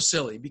is also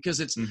silly, because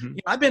it's,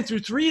 I've been through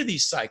 3 of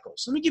these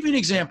cycles. Let me give you an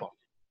example.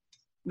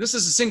 This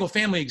is a single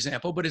family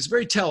example, but it's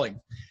very telling.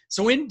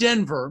 So in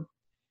Denver,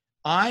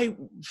 I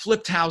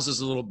flipped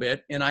houses a little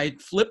bit, and I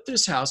flipped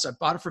this house. I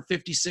bought it for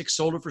 56,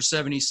 sold it for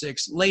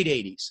 76, late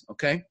 80s.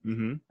 Okay.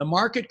 The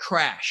market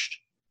crashed.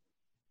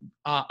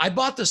 I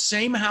bought the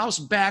same house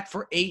back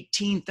for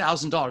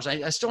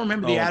 $18,000. I still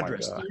remember the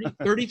address,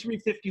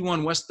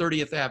 3351 West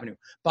 30th Avenue.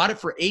 Bought it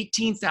for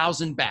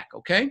 $18,000 back.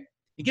 Okay.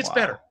 It gets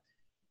better.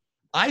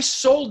 I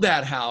sold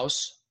that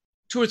house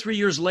 2 or 3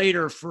 years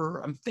later for,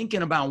 I'm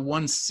thinking about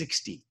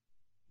 $160.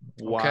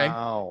 Okay?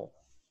 Wow.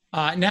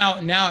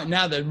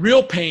 Now the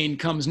real pain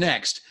comes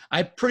next.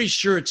 I'm pretty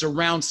sure it's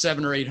around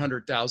 $700,000 or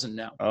 $800,000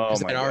 now. Oh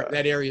my God.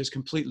 That area is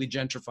completely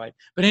gentrified.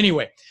 But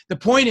anyway, the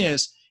point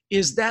is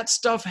that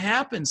stuff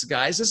happens,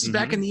 guys. This is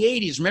back in the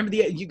 80s. Remember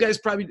you guys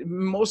probably,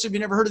 most of you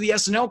never heard of the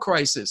S&L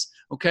crisis.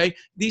 Okay.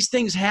 These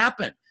things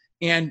happen.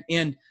 And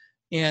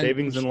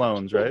savings and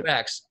loans, right?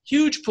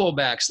 Huge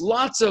pullbacks,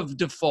 lots of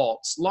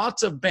defaults,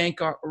 lots of bank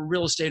or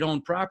real estate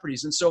owned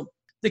properties. And so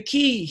the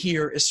key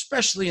here,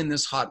 especially in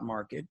this hot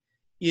market,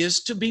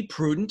 is to be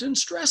prudent and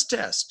stress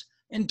test,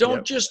 and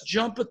don't just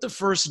jump at the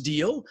first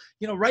deal.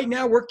 Right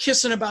now we're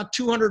kissing about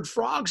 200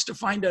 frogs to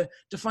find a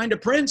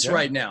prince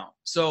right now.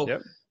 So,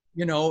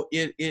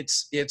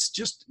 it's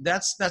just,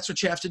 that's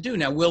what you have to do.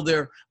 Now, will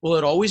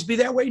it always be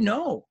that way?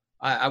 No.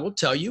 I will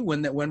tell you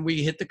when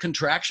we hit the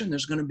contraction,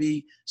 there's going to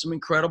be some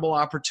incredible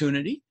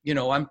opportunity.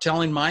 I'm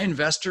telling my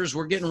investors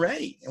we're getting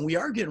ready, and we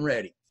are getting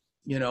ready.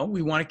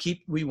 We want to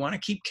keep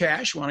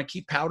cash. We want to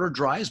keep powder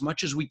dry as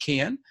much as we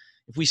can.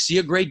 If we see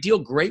a great deal,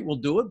 great, we'll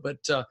do it. But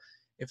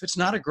if it's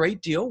not a great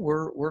deal,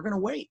 we're going to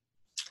wait.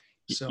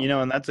 So,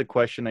 and that's a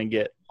question I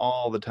get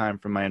all the time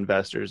from my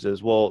investors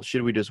is, well,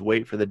 should we just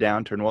wait for the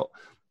downturn? Well,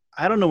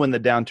 I don't know when the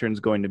downturn is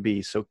going to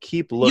be, so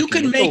keep looking. You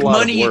can make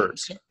money.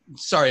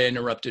 Sorry, I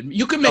interrupted.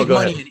 You can make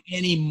money in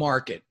any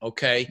market,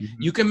 okay?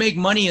 You can make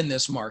money in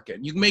this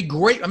market. You can make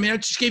great. I mean, I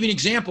just gave you an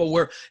example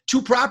where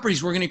 2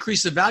 properties were going to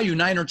increase the value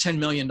 $9 or $10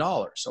 million,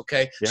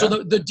 okay? Yeah. So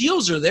the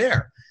deals are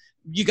there.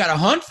 You got to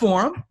hunt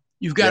for them.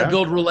 You've got to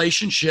build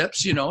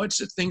relationships. It's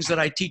the things that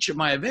I teach at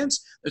my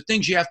events. The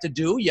things you have to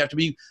do. You have to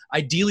be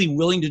ideally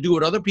willing to do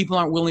what other people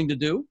aren't willing to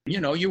do.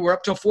 You were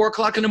up till 4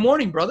 o'clock in the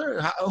morning,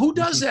 brother. Who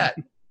does that?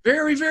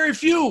 Very, very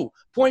few.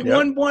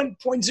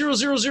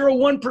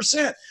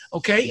 0.0001%.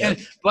 Okay. Yep.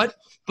 But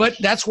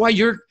that's why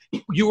you're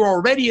you're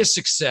already a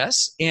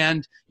success,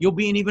 and you'll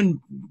be an even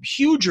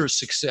huger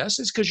success.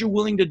 It's because you're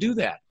willing to do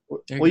that.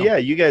 Well, yeah,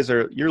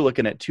 you're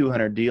looking at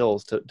 200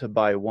 deals to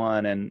buy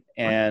one,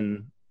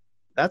 and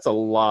that's a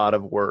lot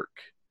of work.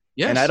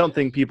 Yes. And I don't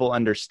think people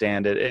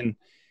understand it.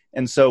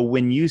 And so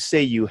when you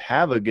say you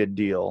have a good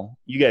deal,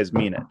 you guys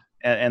mean it.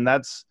 And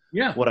that's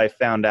what I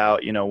found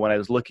out, when I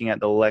was looking at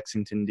the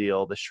Lexington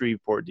deal, the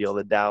Shreveport deal,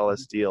 the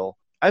Dallas deal.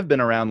 I've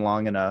been around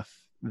long enough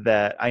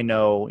that I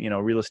know,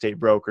 real estate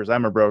brokers.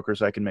 I'm a broker,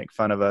 so I can make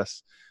fun of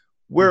us.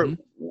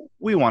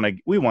 We want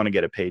to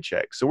get a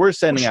paycheck. So we're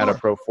sending out a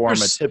pro forma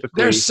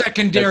typically. There's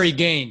secondary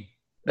gain.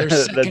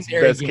 There's that's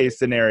best case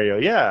scenario.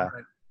 Yeah.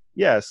 Right.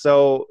 Yeah.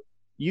 So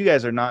you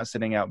guys are not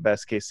sending out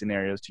best case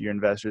scenarios to your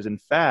investors. In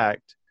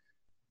fact,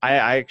 I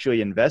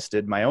actually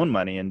invested my own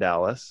money in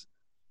Dallas,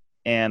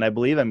 and I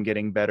believe I'm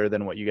getting better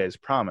than what you guys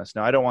promised.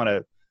 Now, I don't want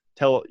to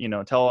tell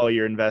all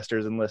your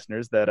investors and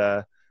listeners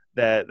that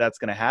that's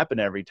going to happen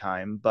every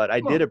time, but I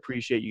did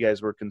appreciate you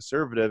guys were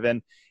conservative,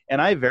 and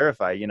I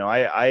verify,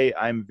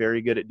 I'm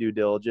very good at due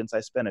diligence. I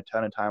spent a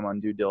ton of time on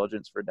due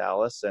diligence for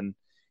Dallas, and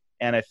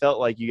I felt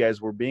like you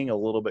guys were being a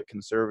little bit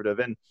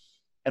conservative.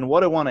 And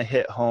what I want to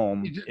hit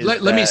home is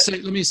let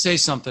me say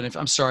something.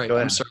 I'm sorry,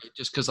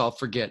 just because I'll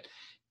forget.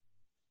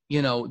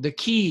 The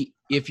key,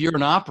 if you're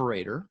an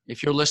operator,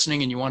 if you're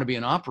listening and you want to be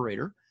an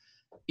operator,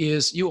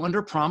 is you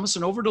underpromise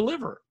and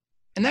overdeliver.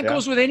 And that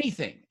goes with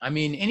anything. I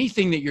mean,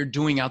 anything that you're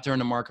doing out there in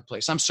the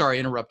marketplace. I'm sorry,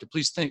 I interrupted.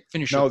 Please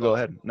finish. No, go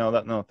ahead.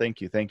 No,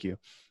 thank you.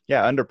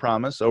 Yeah,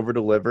 underpromise,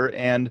 overdeliver,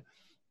 and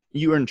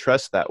you earn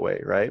trust that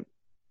way, right?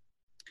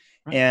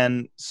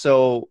 And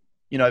so,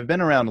 I've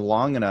been around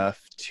long enough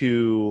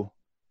to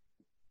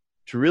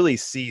really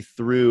see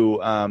through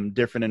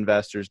different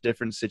investors,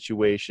 different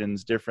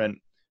situations, different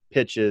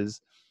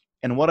pitches.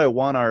 And what I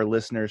want our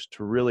listeners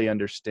to really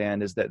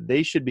understand is that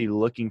they should be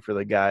looking for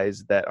the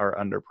guys that are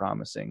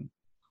underpromising,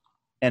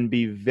 and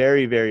be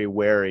very, very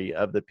wary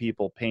of the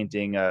people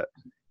painting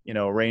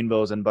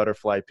rainbows and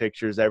butterfly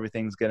pictures.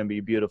 Everything's going to be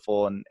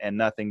beautiful and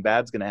nothing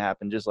bad's going to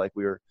happen, just like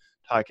we were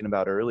talking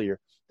about earlier.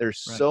 There's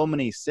so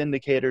many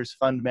syndicators,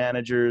 fund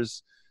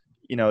managers,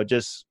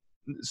 just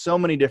so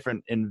many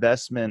different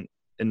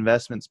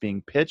investments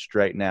being pitched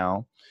right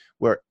now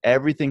where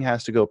everything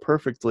has to go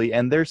perfectly,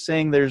 and they're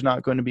saying there's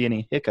not going to be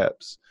any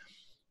hiccups.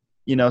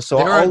 So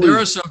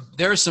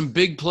there are some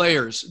big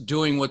players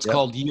doing what's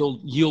called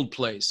yield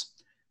plays.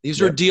 These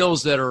are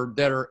deals that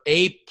are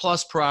A+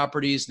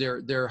 properties.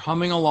 They're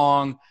humming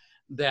along,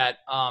 that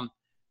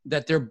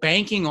they're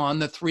banking on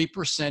the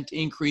 3%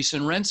 increase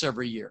in rents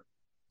every year.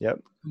 Yep.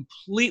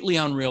 Completely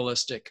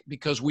unrealistic,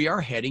 because we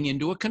are heading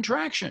into a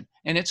contraction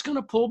and it's going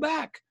to pull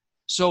back.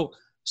 So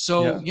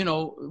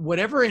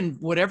whatever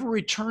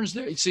returns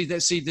there.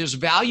 See, there's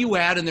value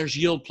add and there's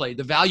yield play.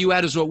 The value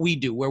add is what we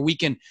do, where we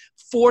can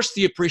force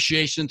the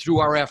appreciation through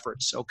our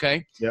efforts.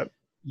 Okay. Yep.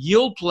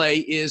 Yield play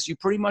is you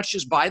pretty much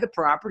just buy the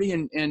property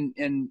and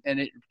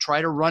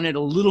try to run it a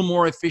little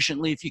more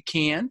efficiently if you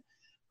can,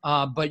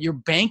 but you're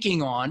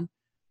banking on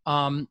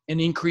an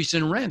increase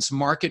in rents,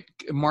 market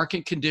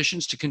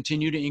conditions to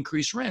continue to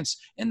increase rents,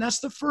 and that's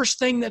the first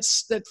thing that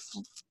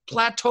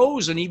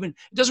plateaus, and even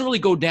it doesn't really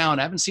go down.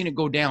 I haven't seen it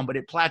go down, but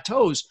it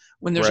plateaus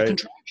when there's a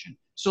contraction.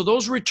 So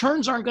those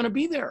returns aren't going to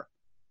be there.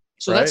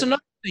 So that's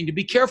another thing to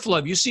be careful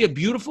of. You see a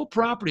beautiful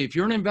property. If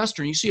you're an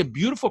investor and you see a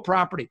beautiful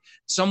property,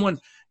 someone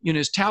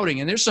is touting,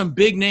 and there's some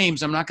big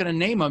names, I'm not going to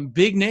name them,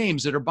 big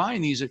names that are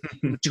buying these at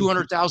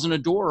 $200,000 a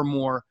door or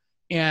more.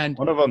 And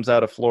one of them's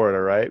out of Florida,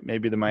 right?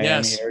 Maybe the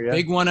Miami area.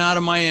 Big one out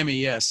of Miami.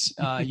 Yes.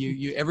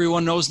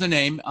 Everyone knows the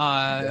name.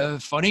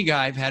 Funny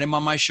guy. I've had him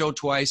on my show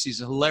twice. He's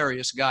a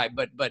hilarious guy.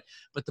 But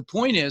the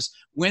point is,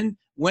 when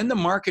the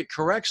market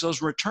corrects,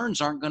 those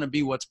returns aren't going to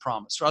be what's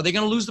promised. Are they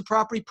going to lose the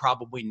property?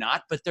 Probably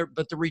not. But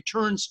the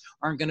returns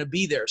aren't going to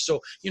be there. So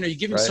you're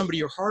giving somebody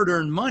your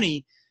hard-earned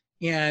money,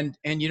 and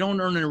you don't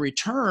earn a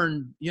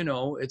return.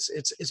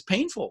 It's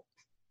painful.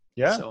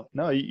 Yeah. So,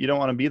 no, you don't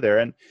want to be there.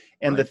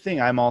 And the thing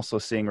I'm also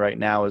seeing right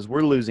now is we're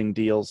losing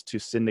deals to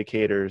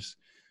syndicators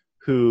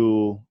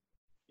who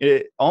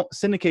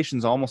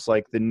syndication's almost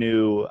like the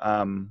new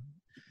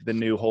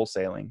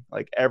wholesaling.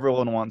 Like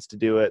everyone wants to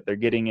do it. They're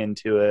getting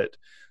into it.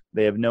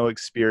 They have no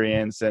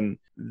experience, and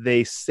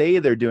they say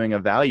they're doing a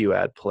value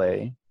add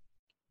play,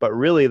 but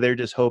really they're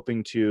just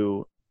hoping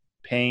to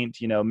paint,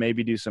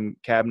 maybe do some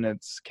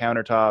cabinets,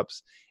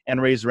 countertops,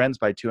 and raise rents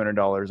by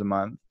 $200 a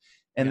month.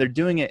 And they're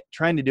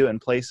trying to do it in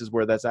places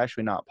where that's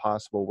actually not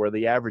possible, where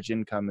the average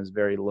income is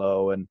very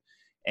low,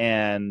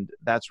 and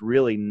that's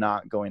really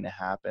not going to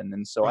happen.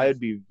 And so I would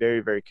be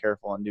very, very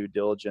careful on due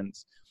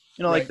diligence.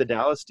 Like the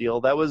Dallas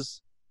deal, that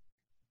was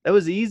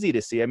easy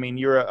to see. I mean,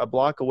 you're a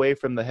block away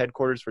from the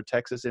headquarters for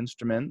Texas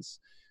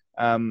Instruments,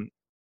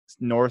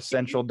 north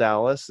central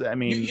Dallas. I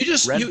mean,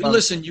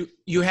 listen,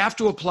 you have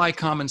to apply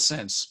common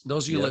sense.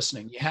 Those of you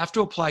listening, you have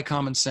to apply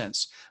common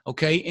sense.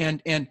 Okay.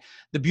 And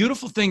the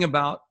beautiful thing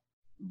about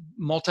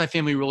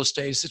multifamily real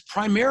estate is it's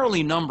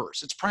primarily numbers.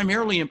 It's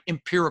primarily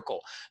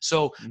empirical.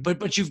 So,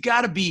 but you've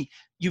got to be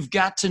you've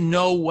got to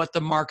know what the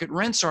market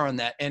rents are on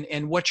that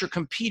and what you're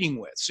competing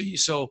with.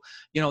 So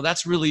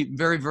that's really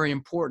very, very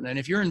important. And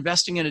if you're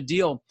investing in a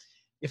deal,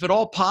 if at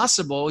all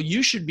possible,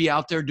 you should be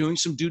out there doing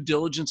some due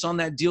diligence on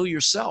that deal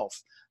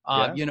yourself.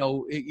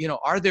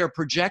 Are there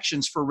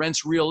projections for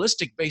rents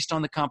realistic based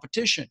on the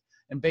competition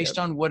and based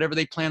on whatever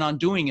they plan on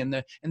doing in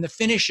the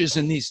finishes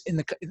in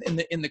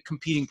the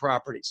competing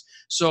properties?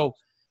 So,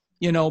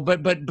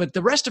 but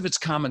the rest of it's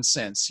common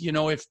sense.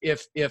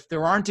 If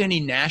there aren't any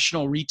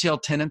national retail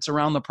tenants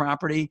around the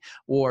property,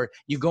 or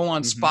you go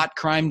on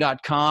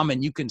spotcrime.com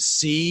and you can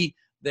see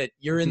that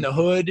you're in the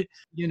hood,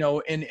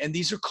 and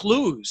these are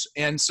clues.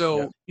 And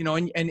so,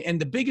 and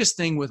the biggest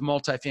thing with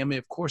multifamily,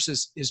 of course,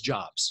 is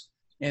jobs.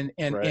 And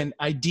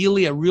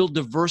ideally a real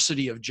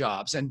diversity of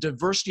jobs and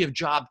diversity of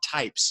job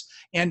types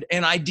and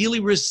ideally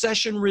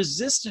recession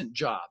resistant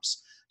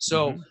jobs.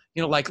 So,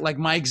 like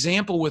my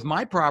example with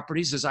my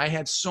properties is I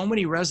had so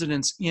many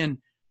residents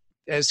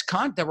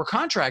that were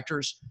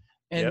contractors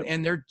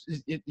and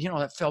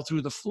that fell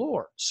through the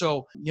floor.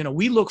 So,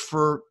 we look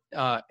for,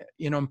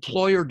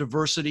 employer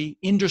diversity,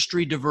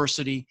 industry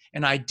diversity,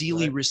 and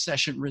ideally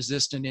recession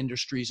resistant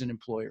industries and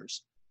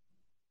employers.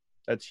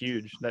 That's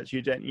huge.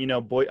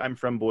 And, I'm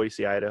from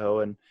Boise,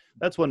 Idaho, and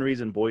that's one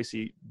reason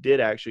Boise did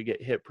actually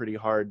get hit pretty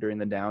hard during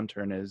the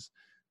downturn is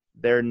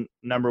their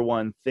number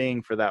one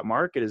thing for that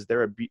market is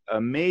they're an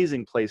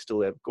amazing place to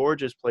live,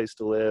 gorgeous place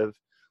to live,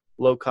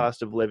 low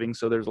cost of living.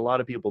 So there's a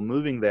lot of people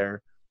moving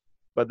there,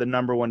 but the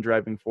number one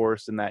driving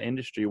force in that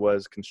industry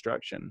was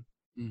construction.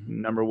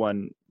 Number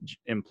one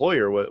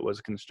employer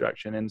was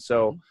construction. And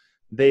so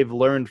they've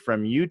learned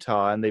from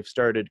Utah and they've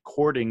started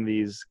courting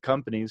these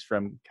companies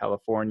from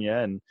California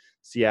and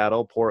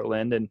Seattle,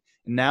 Portland, and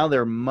now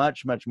they're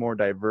much, much more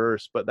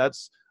diverse. But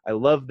I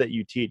love that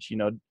you teach,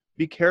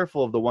 be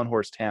careful of the one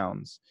horse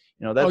towns.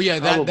 That's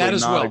probably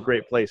not a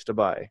great place to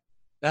buy.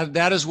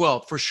 That as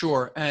well, for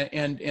sure.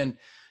 And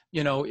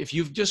if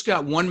you've just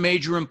got one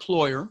major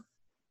employer,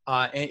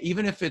 and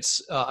even if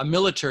it's a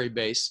military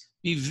base,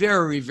 be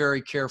very,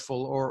 very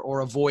careful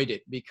or avoid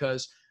it,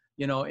 because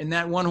in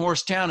that one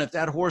horse town, if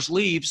that horse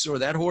leaves or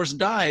that horse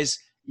dies,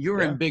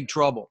 you're in big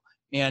trouble.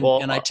 And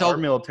our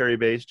military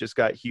base just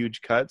got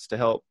huge cuts to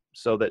help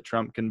so that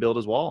Trump can build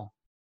his wall.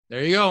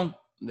 There you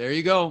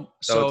go.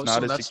 So it's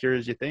not as secure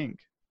as you think.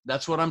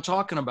 That's what I'm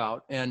talking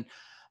about. And,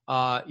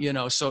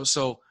 that's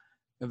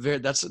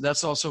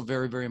also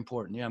very, very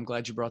important. Yeah. I'm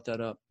glad you brought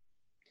that up.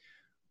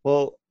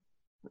 Well,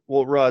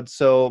 Rod,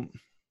 so,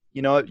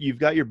 you've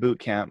got your boot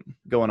camp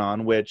going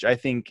on, which I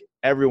think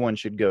everyone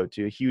should go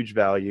to. Huge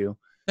value.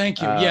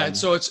 Thank you. Yeah.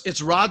 So it's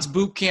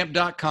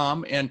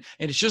rodsbootcamp.com and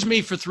it's just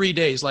me for 3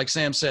 days. Like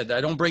Sam said,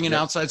 I don't bring in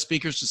outside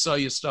speakers to sell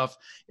you stuff.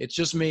 It's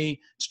just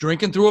me. It's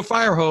drinking through a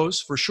fire hose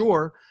for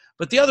sure.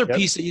 But the other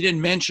piece that you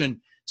didn't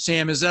mention,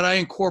 Sam, is that I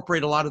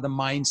incorporate a lot of the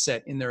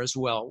mindset in there as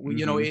well.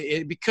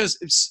 Because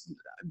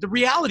the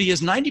reality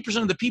is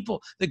 90% of the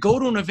people that go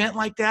to an event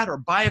like that or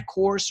buy a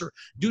course or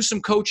do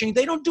some coaching,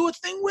 they don't do a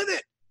thing with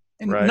it.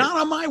 And not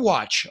on my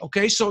watch.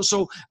 Okay. So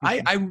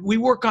we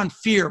work on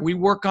fear. We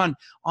work on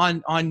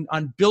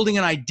building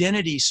an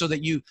identity so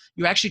that you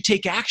actually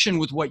take action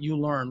with what you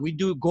learn. We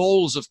do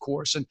goals, of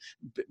course, and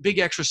big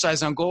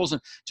exercise on goals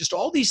and just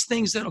all these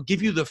things that'll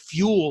give you the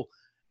fuel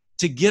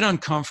to get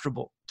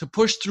uncomfortable, to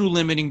push through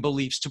limiting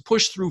beliefs, to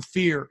push through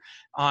fear,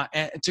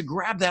 and to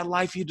grab that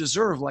life you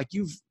deserve, like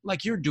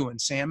you're doing,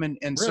 Sam.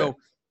 And so,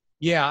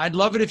 I'd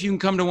love it if you can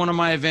come to one of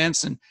my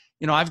events. And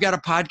I've got a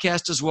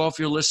podcast as well. If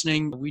you're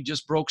listening, we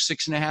just broke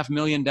 6.5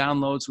 million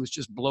downloads, which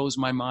just blows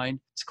my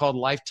mind. It's called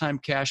Lifetime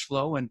Cash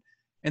Flow. And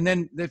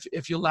then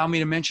if you allow me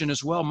to mention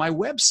as well, my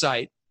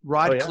website,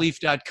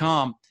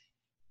 rodcleef.com,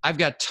 I've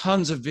got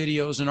tons of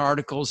videos and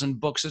articles and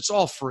books. It's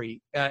all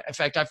free. In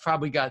fact, I've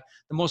probably got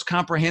the most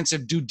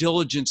comprehensive due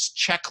diligence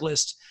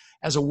checklist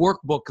as a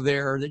workbook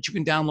there that you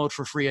can download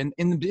for free. And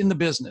in the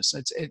business,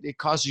 it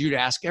causes you to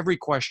ask every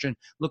question,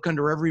 look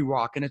under every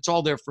rock, and it's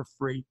all there for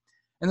free.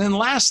 And then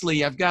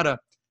lastly, I've got a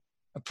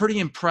pretty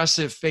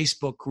impressive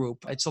Facebook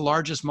group. It's the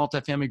largest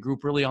multifamily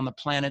group really on the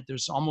planet.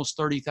 There's almost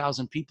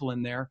 30,000 people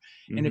in there.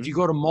 And if you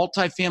go to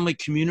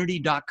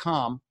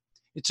multifamilycommunity.com,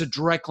 it's a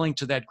direct link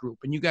to that group.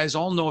 And you guys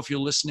all know, if you're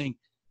listening,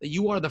 that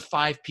you are the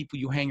 5 people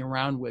you hang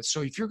around with.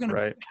 So if you're going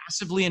to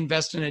passively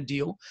invest in a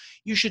deal,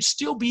 you should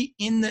still be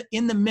in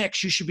the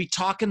mix. You should be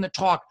talking the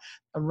talk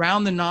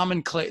around the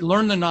nomenclature,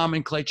 learn the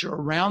nomenclature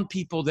around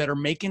people that are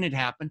making it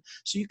happen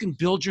so you can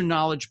build your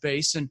knowledge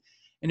base. And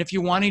if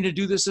you're wanting to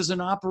do this as an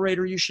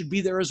operator, you should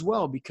be there as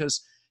well,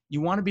 because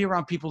you want to be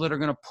around people that are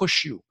going to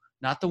push you,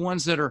 not the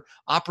ones that are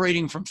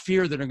operating from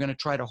fear that are going to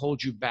try to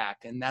hold you back.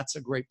 And that's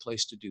a great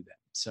place to do that.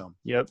 So,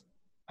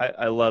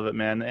 I love it,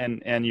 man.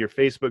 And your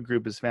Facebook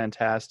group is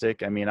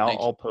fantastic. I mean,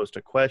 I'll post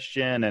a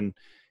question and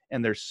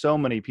there's so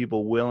many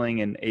people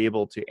willing and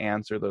able to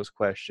answer those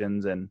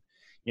questions. And,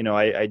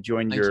 I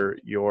joined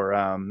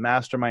your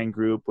mastermind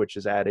group, which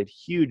has added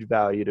huge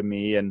value to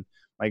me. And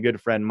my good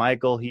friend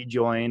Michael, he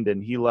joined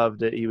and he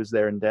loved it. He was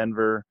there in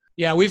Denver.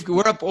 Yeah,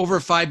 we're up over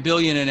 5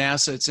 billion in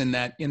assets in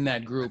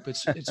that group.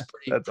 It's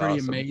pretty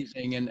Awesome.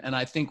 amazing, and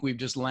I think we've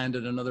just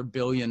landed another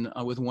billion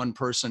with one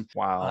person.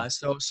 Wow.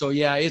 So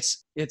yeah,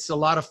 it's a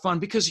lot of fun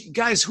because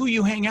guys, who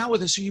you hang out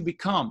with is who you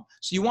become.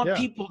 So you want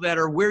people that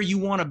are where you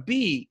want to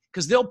be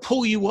because they'll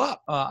pull you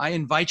up. I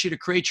invite you to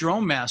create your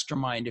own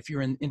mastermind if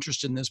you're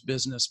interested in this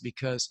business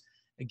because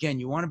again,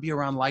 you want to be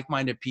around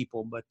like-minded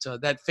people. But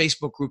that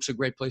Facebook group's a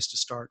great place to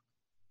start.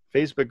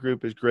 Facebook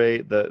group is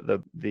great.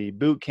 The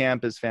boot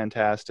camp is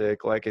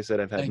fantastic. Like I said,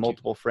 I've had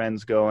multiple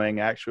friends going.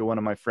 Actually, one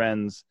of my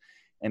friends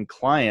and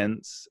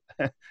clients,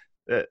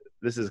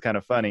 this is kind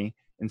of funny.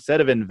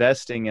 Instead of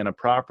investing in a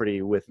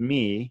property with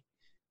me,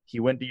 he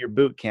went to your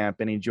boot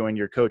camp and he joined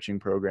your coaching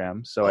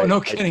program. So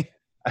no kidding.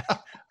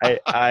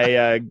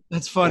 I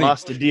that's funny.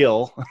 Lost a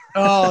deal.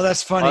 Oh,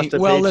 that's funny.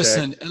 Well,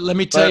 listen, let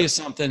me tell you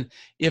something.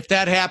 If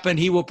that happened,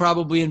 he will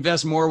probably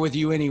invest more with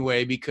you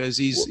anyway because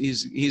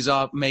he's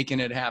off making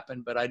it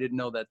happen. But I didn't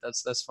know that.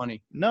 That's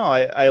funny. No,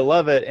 I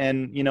love it.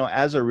 And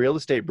as a real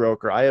estate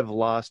broker, I have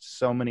lost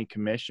so many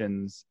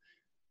commissions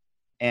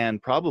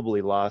and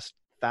probably lost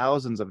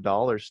thousands of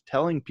dollars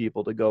telling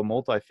people to go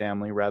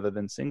multifamily rather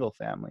than single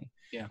family.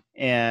 Yeah.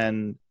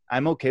 And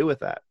I'm okay with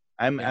that.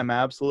 I'm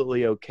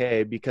absolutely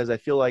okay because I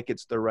feel like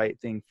it's the right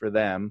thing for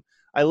them.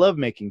 I love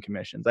making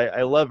commissions.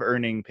 I love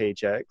earning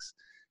paychecks.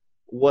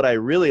 What I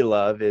really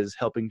love is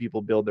helping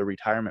people build their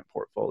retirement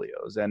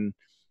portfolios. And,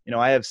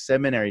 I have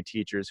seminary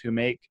teachers who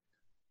make,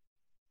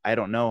 I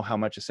don't know how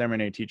much a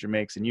seminary teacher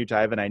makes in Utah.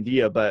 I have an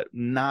idea, but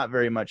not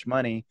very much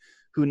money,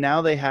 who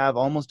now they have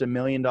almost $1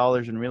 million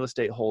in real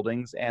estate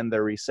holdings and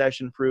they're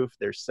recession proof.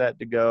 They're set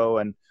to go.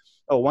 And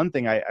one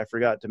thing I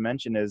forgot to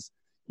mention is,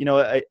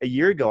 a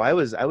year ago, I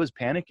was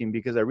panicking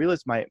because I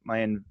realized my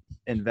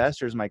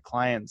investors, my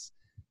clients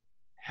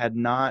had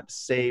not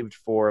saved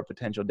for a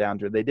potential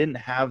downturn. They didn't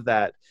have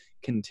that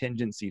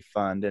contingency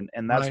fund.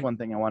 And that's one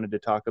thing I wanted to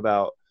talk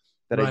about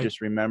that I just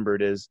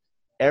remembered is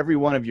every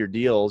one of your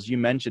deals, you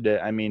mentioned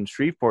it. I mean,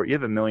 Shreveport, you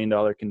have $1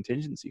 million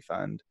contingency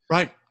fund.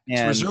 Right.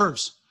 It's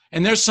reserves.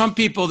 And there's some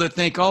people that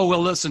think, oh,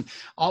 well, listen,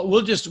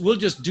 we'll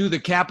just do the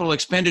capital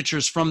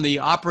expenditures from the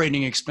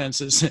operating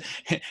expenses,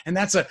 and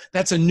that's a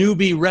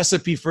newbie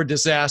recipe for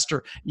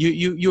disaster.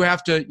 You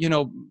have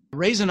to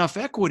raise enough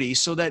equity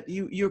so that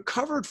you're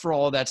covered for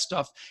all of that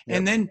stuff,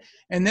 and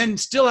then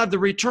still have the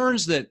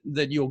returns that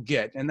you'll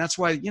get, and that's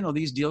why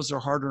these deals are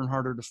harder and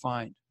harder to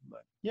find.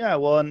 But. Yeah,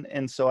 well,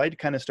 and so I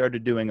kind of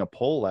started doing a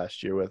poll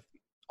last year with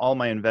all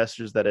my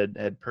investors that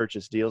had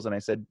purchased deals. And I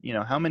said,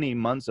 how many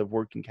months of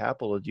working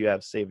capital do you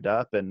have saved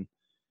up? And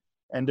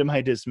to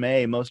my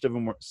dismay, most of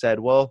them said,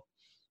 well,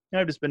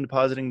 I've just been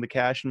depositing the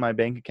cash in my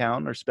bank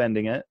account or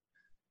spending it.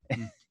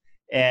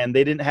 And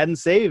they hadn't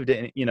saved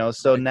it,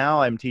 so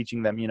now I'm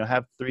teaching them,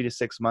 have 3 to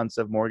 6 months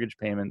of mortgage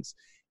payments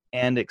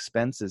and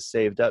expenses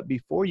saved up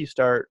before you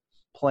start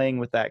playing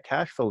with that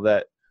cash flow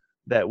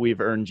that we've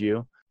earned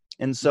you.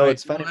 And so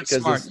it's funny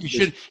because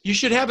you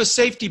should have a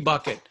safety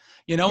bucket.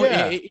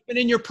 Even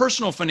in your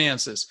personal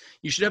finances,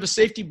 you should have a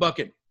safety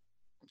bucket,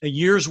 a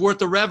year's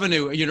worth of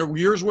revenue, a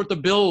year's worth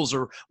of bills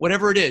or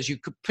whatever it is. You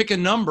could pick a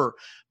number,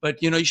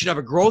 but, you should have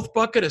a growth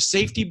bucket, a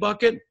safety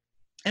bucket,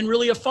 and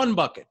really a fun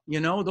bucket.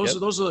 Those are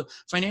the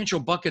financial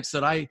buckets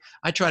that I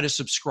try to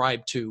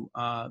subscribe to.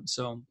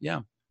 So, yeah.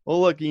 Well,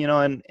 look,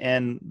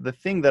 and the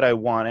thing that I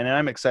want, and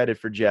I'm excited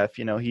for Jeff,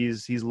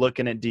 he's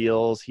looking at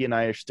deals. He and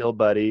I are still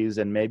buddies,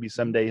 and maybe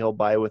someday he'll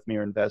buy with me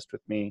or invest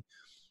with me.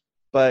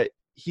 But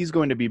he's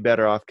going to be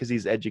better off because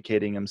he's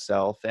educating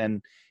himself.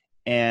 And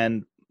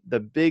the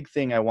big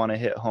thing I want to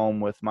hit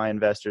home with my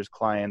investors,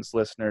 clients,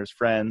 listeners,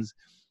 friends,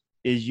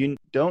 is you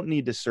don't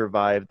need to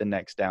survive the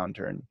next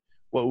downturn.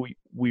 What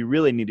we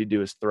really need to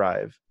do is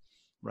thrive.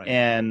 Right.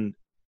 And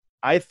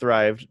I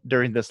thrived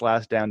during this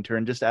last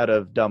downturn just out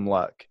of dumb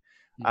luck.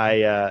 Mm-hmm.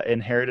 I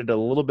inherited a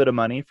little bit of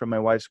money from my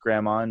wife's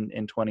grandma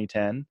in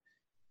 2010.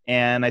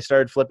 And I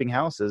started flipping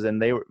houses,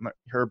 and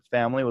her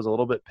family was a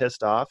little bit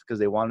pissed off because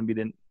they wanted me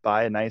to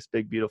buy a nice,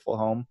 big, beautiful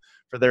home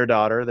for their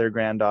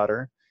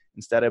granddaughter.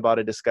 Instead, I bought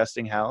a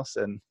disgusting house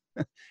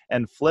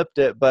and flipped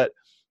it. But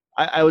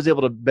I was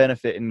able to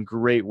benefit in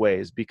great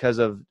ways because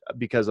of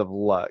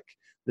luck.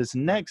 This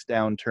next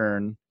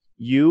downturn,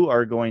 you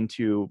are going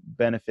to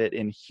benefit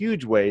in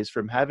huge ways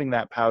from having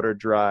that powder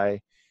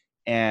dry,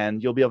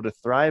 and you'll be able to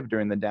thrive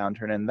during the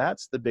downturn. And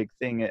that's the big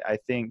thing I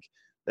think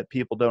that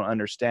people don't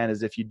understand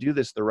is if you do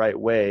this the right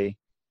way,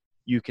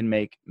 you can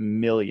make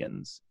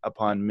millions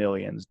upon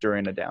millions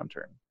during a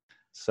downturn.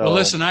 So, well,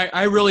 listen,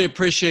 I really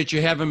appreciate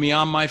you having me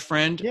on, my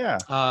friend. Yeah.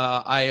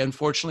 I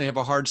unfortunately have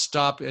a hard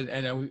stop,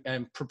 and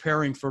I'm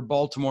preparing for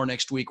Baltimore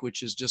next week,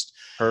 which is just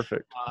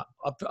perfect,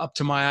 up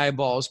to my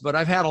eyeballs. But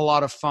I've had a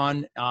lot of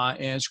fun,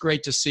 and it's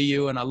great to see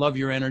you. And I love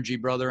your energy,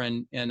 brother.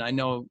 And I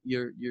know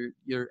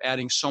you're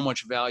adding so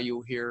much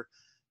value here.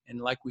 And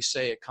like we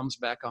say, it comes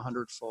back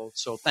 100-fold.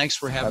 So thanks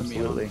for having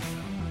me on.